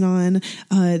listen on.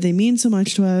 They mean so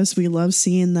much to us. We love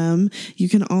seeing them. You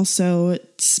can also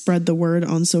spread the word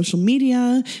on social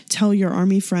media. Tell your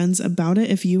Army friends about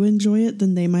it. If you enjoy it,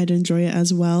 then they might enjoy it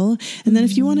as well. And then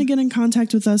if you want to get in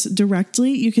contact with us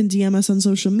directly, you can DM us on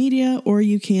social media, or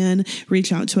you can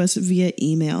reach out to us via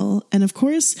email. And of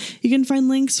course, you can find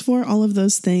links for all of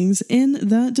those things in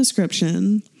the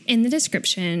description.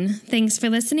 Thanks for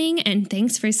listening, and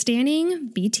thanks for standing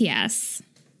BTS.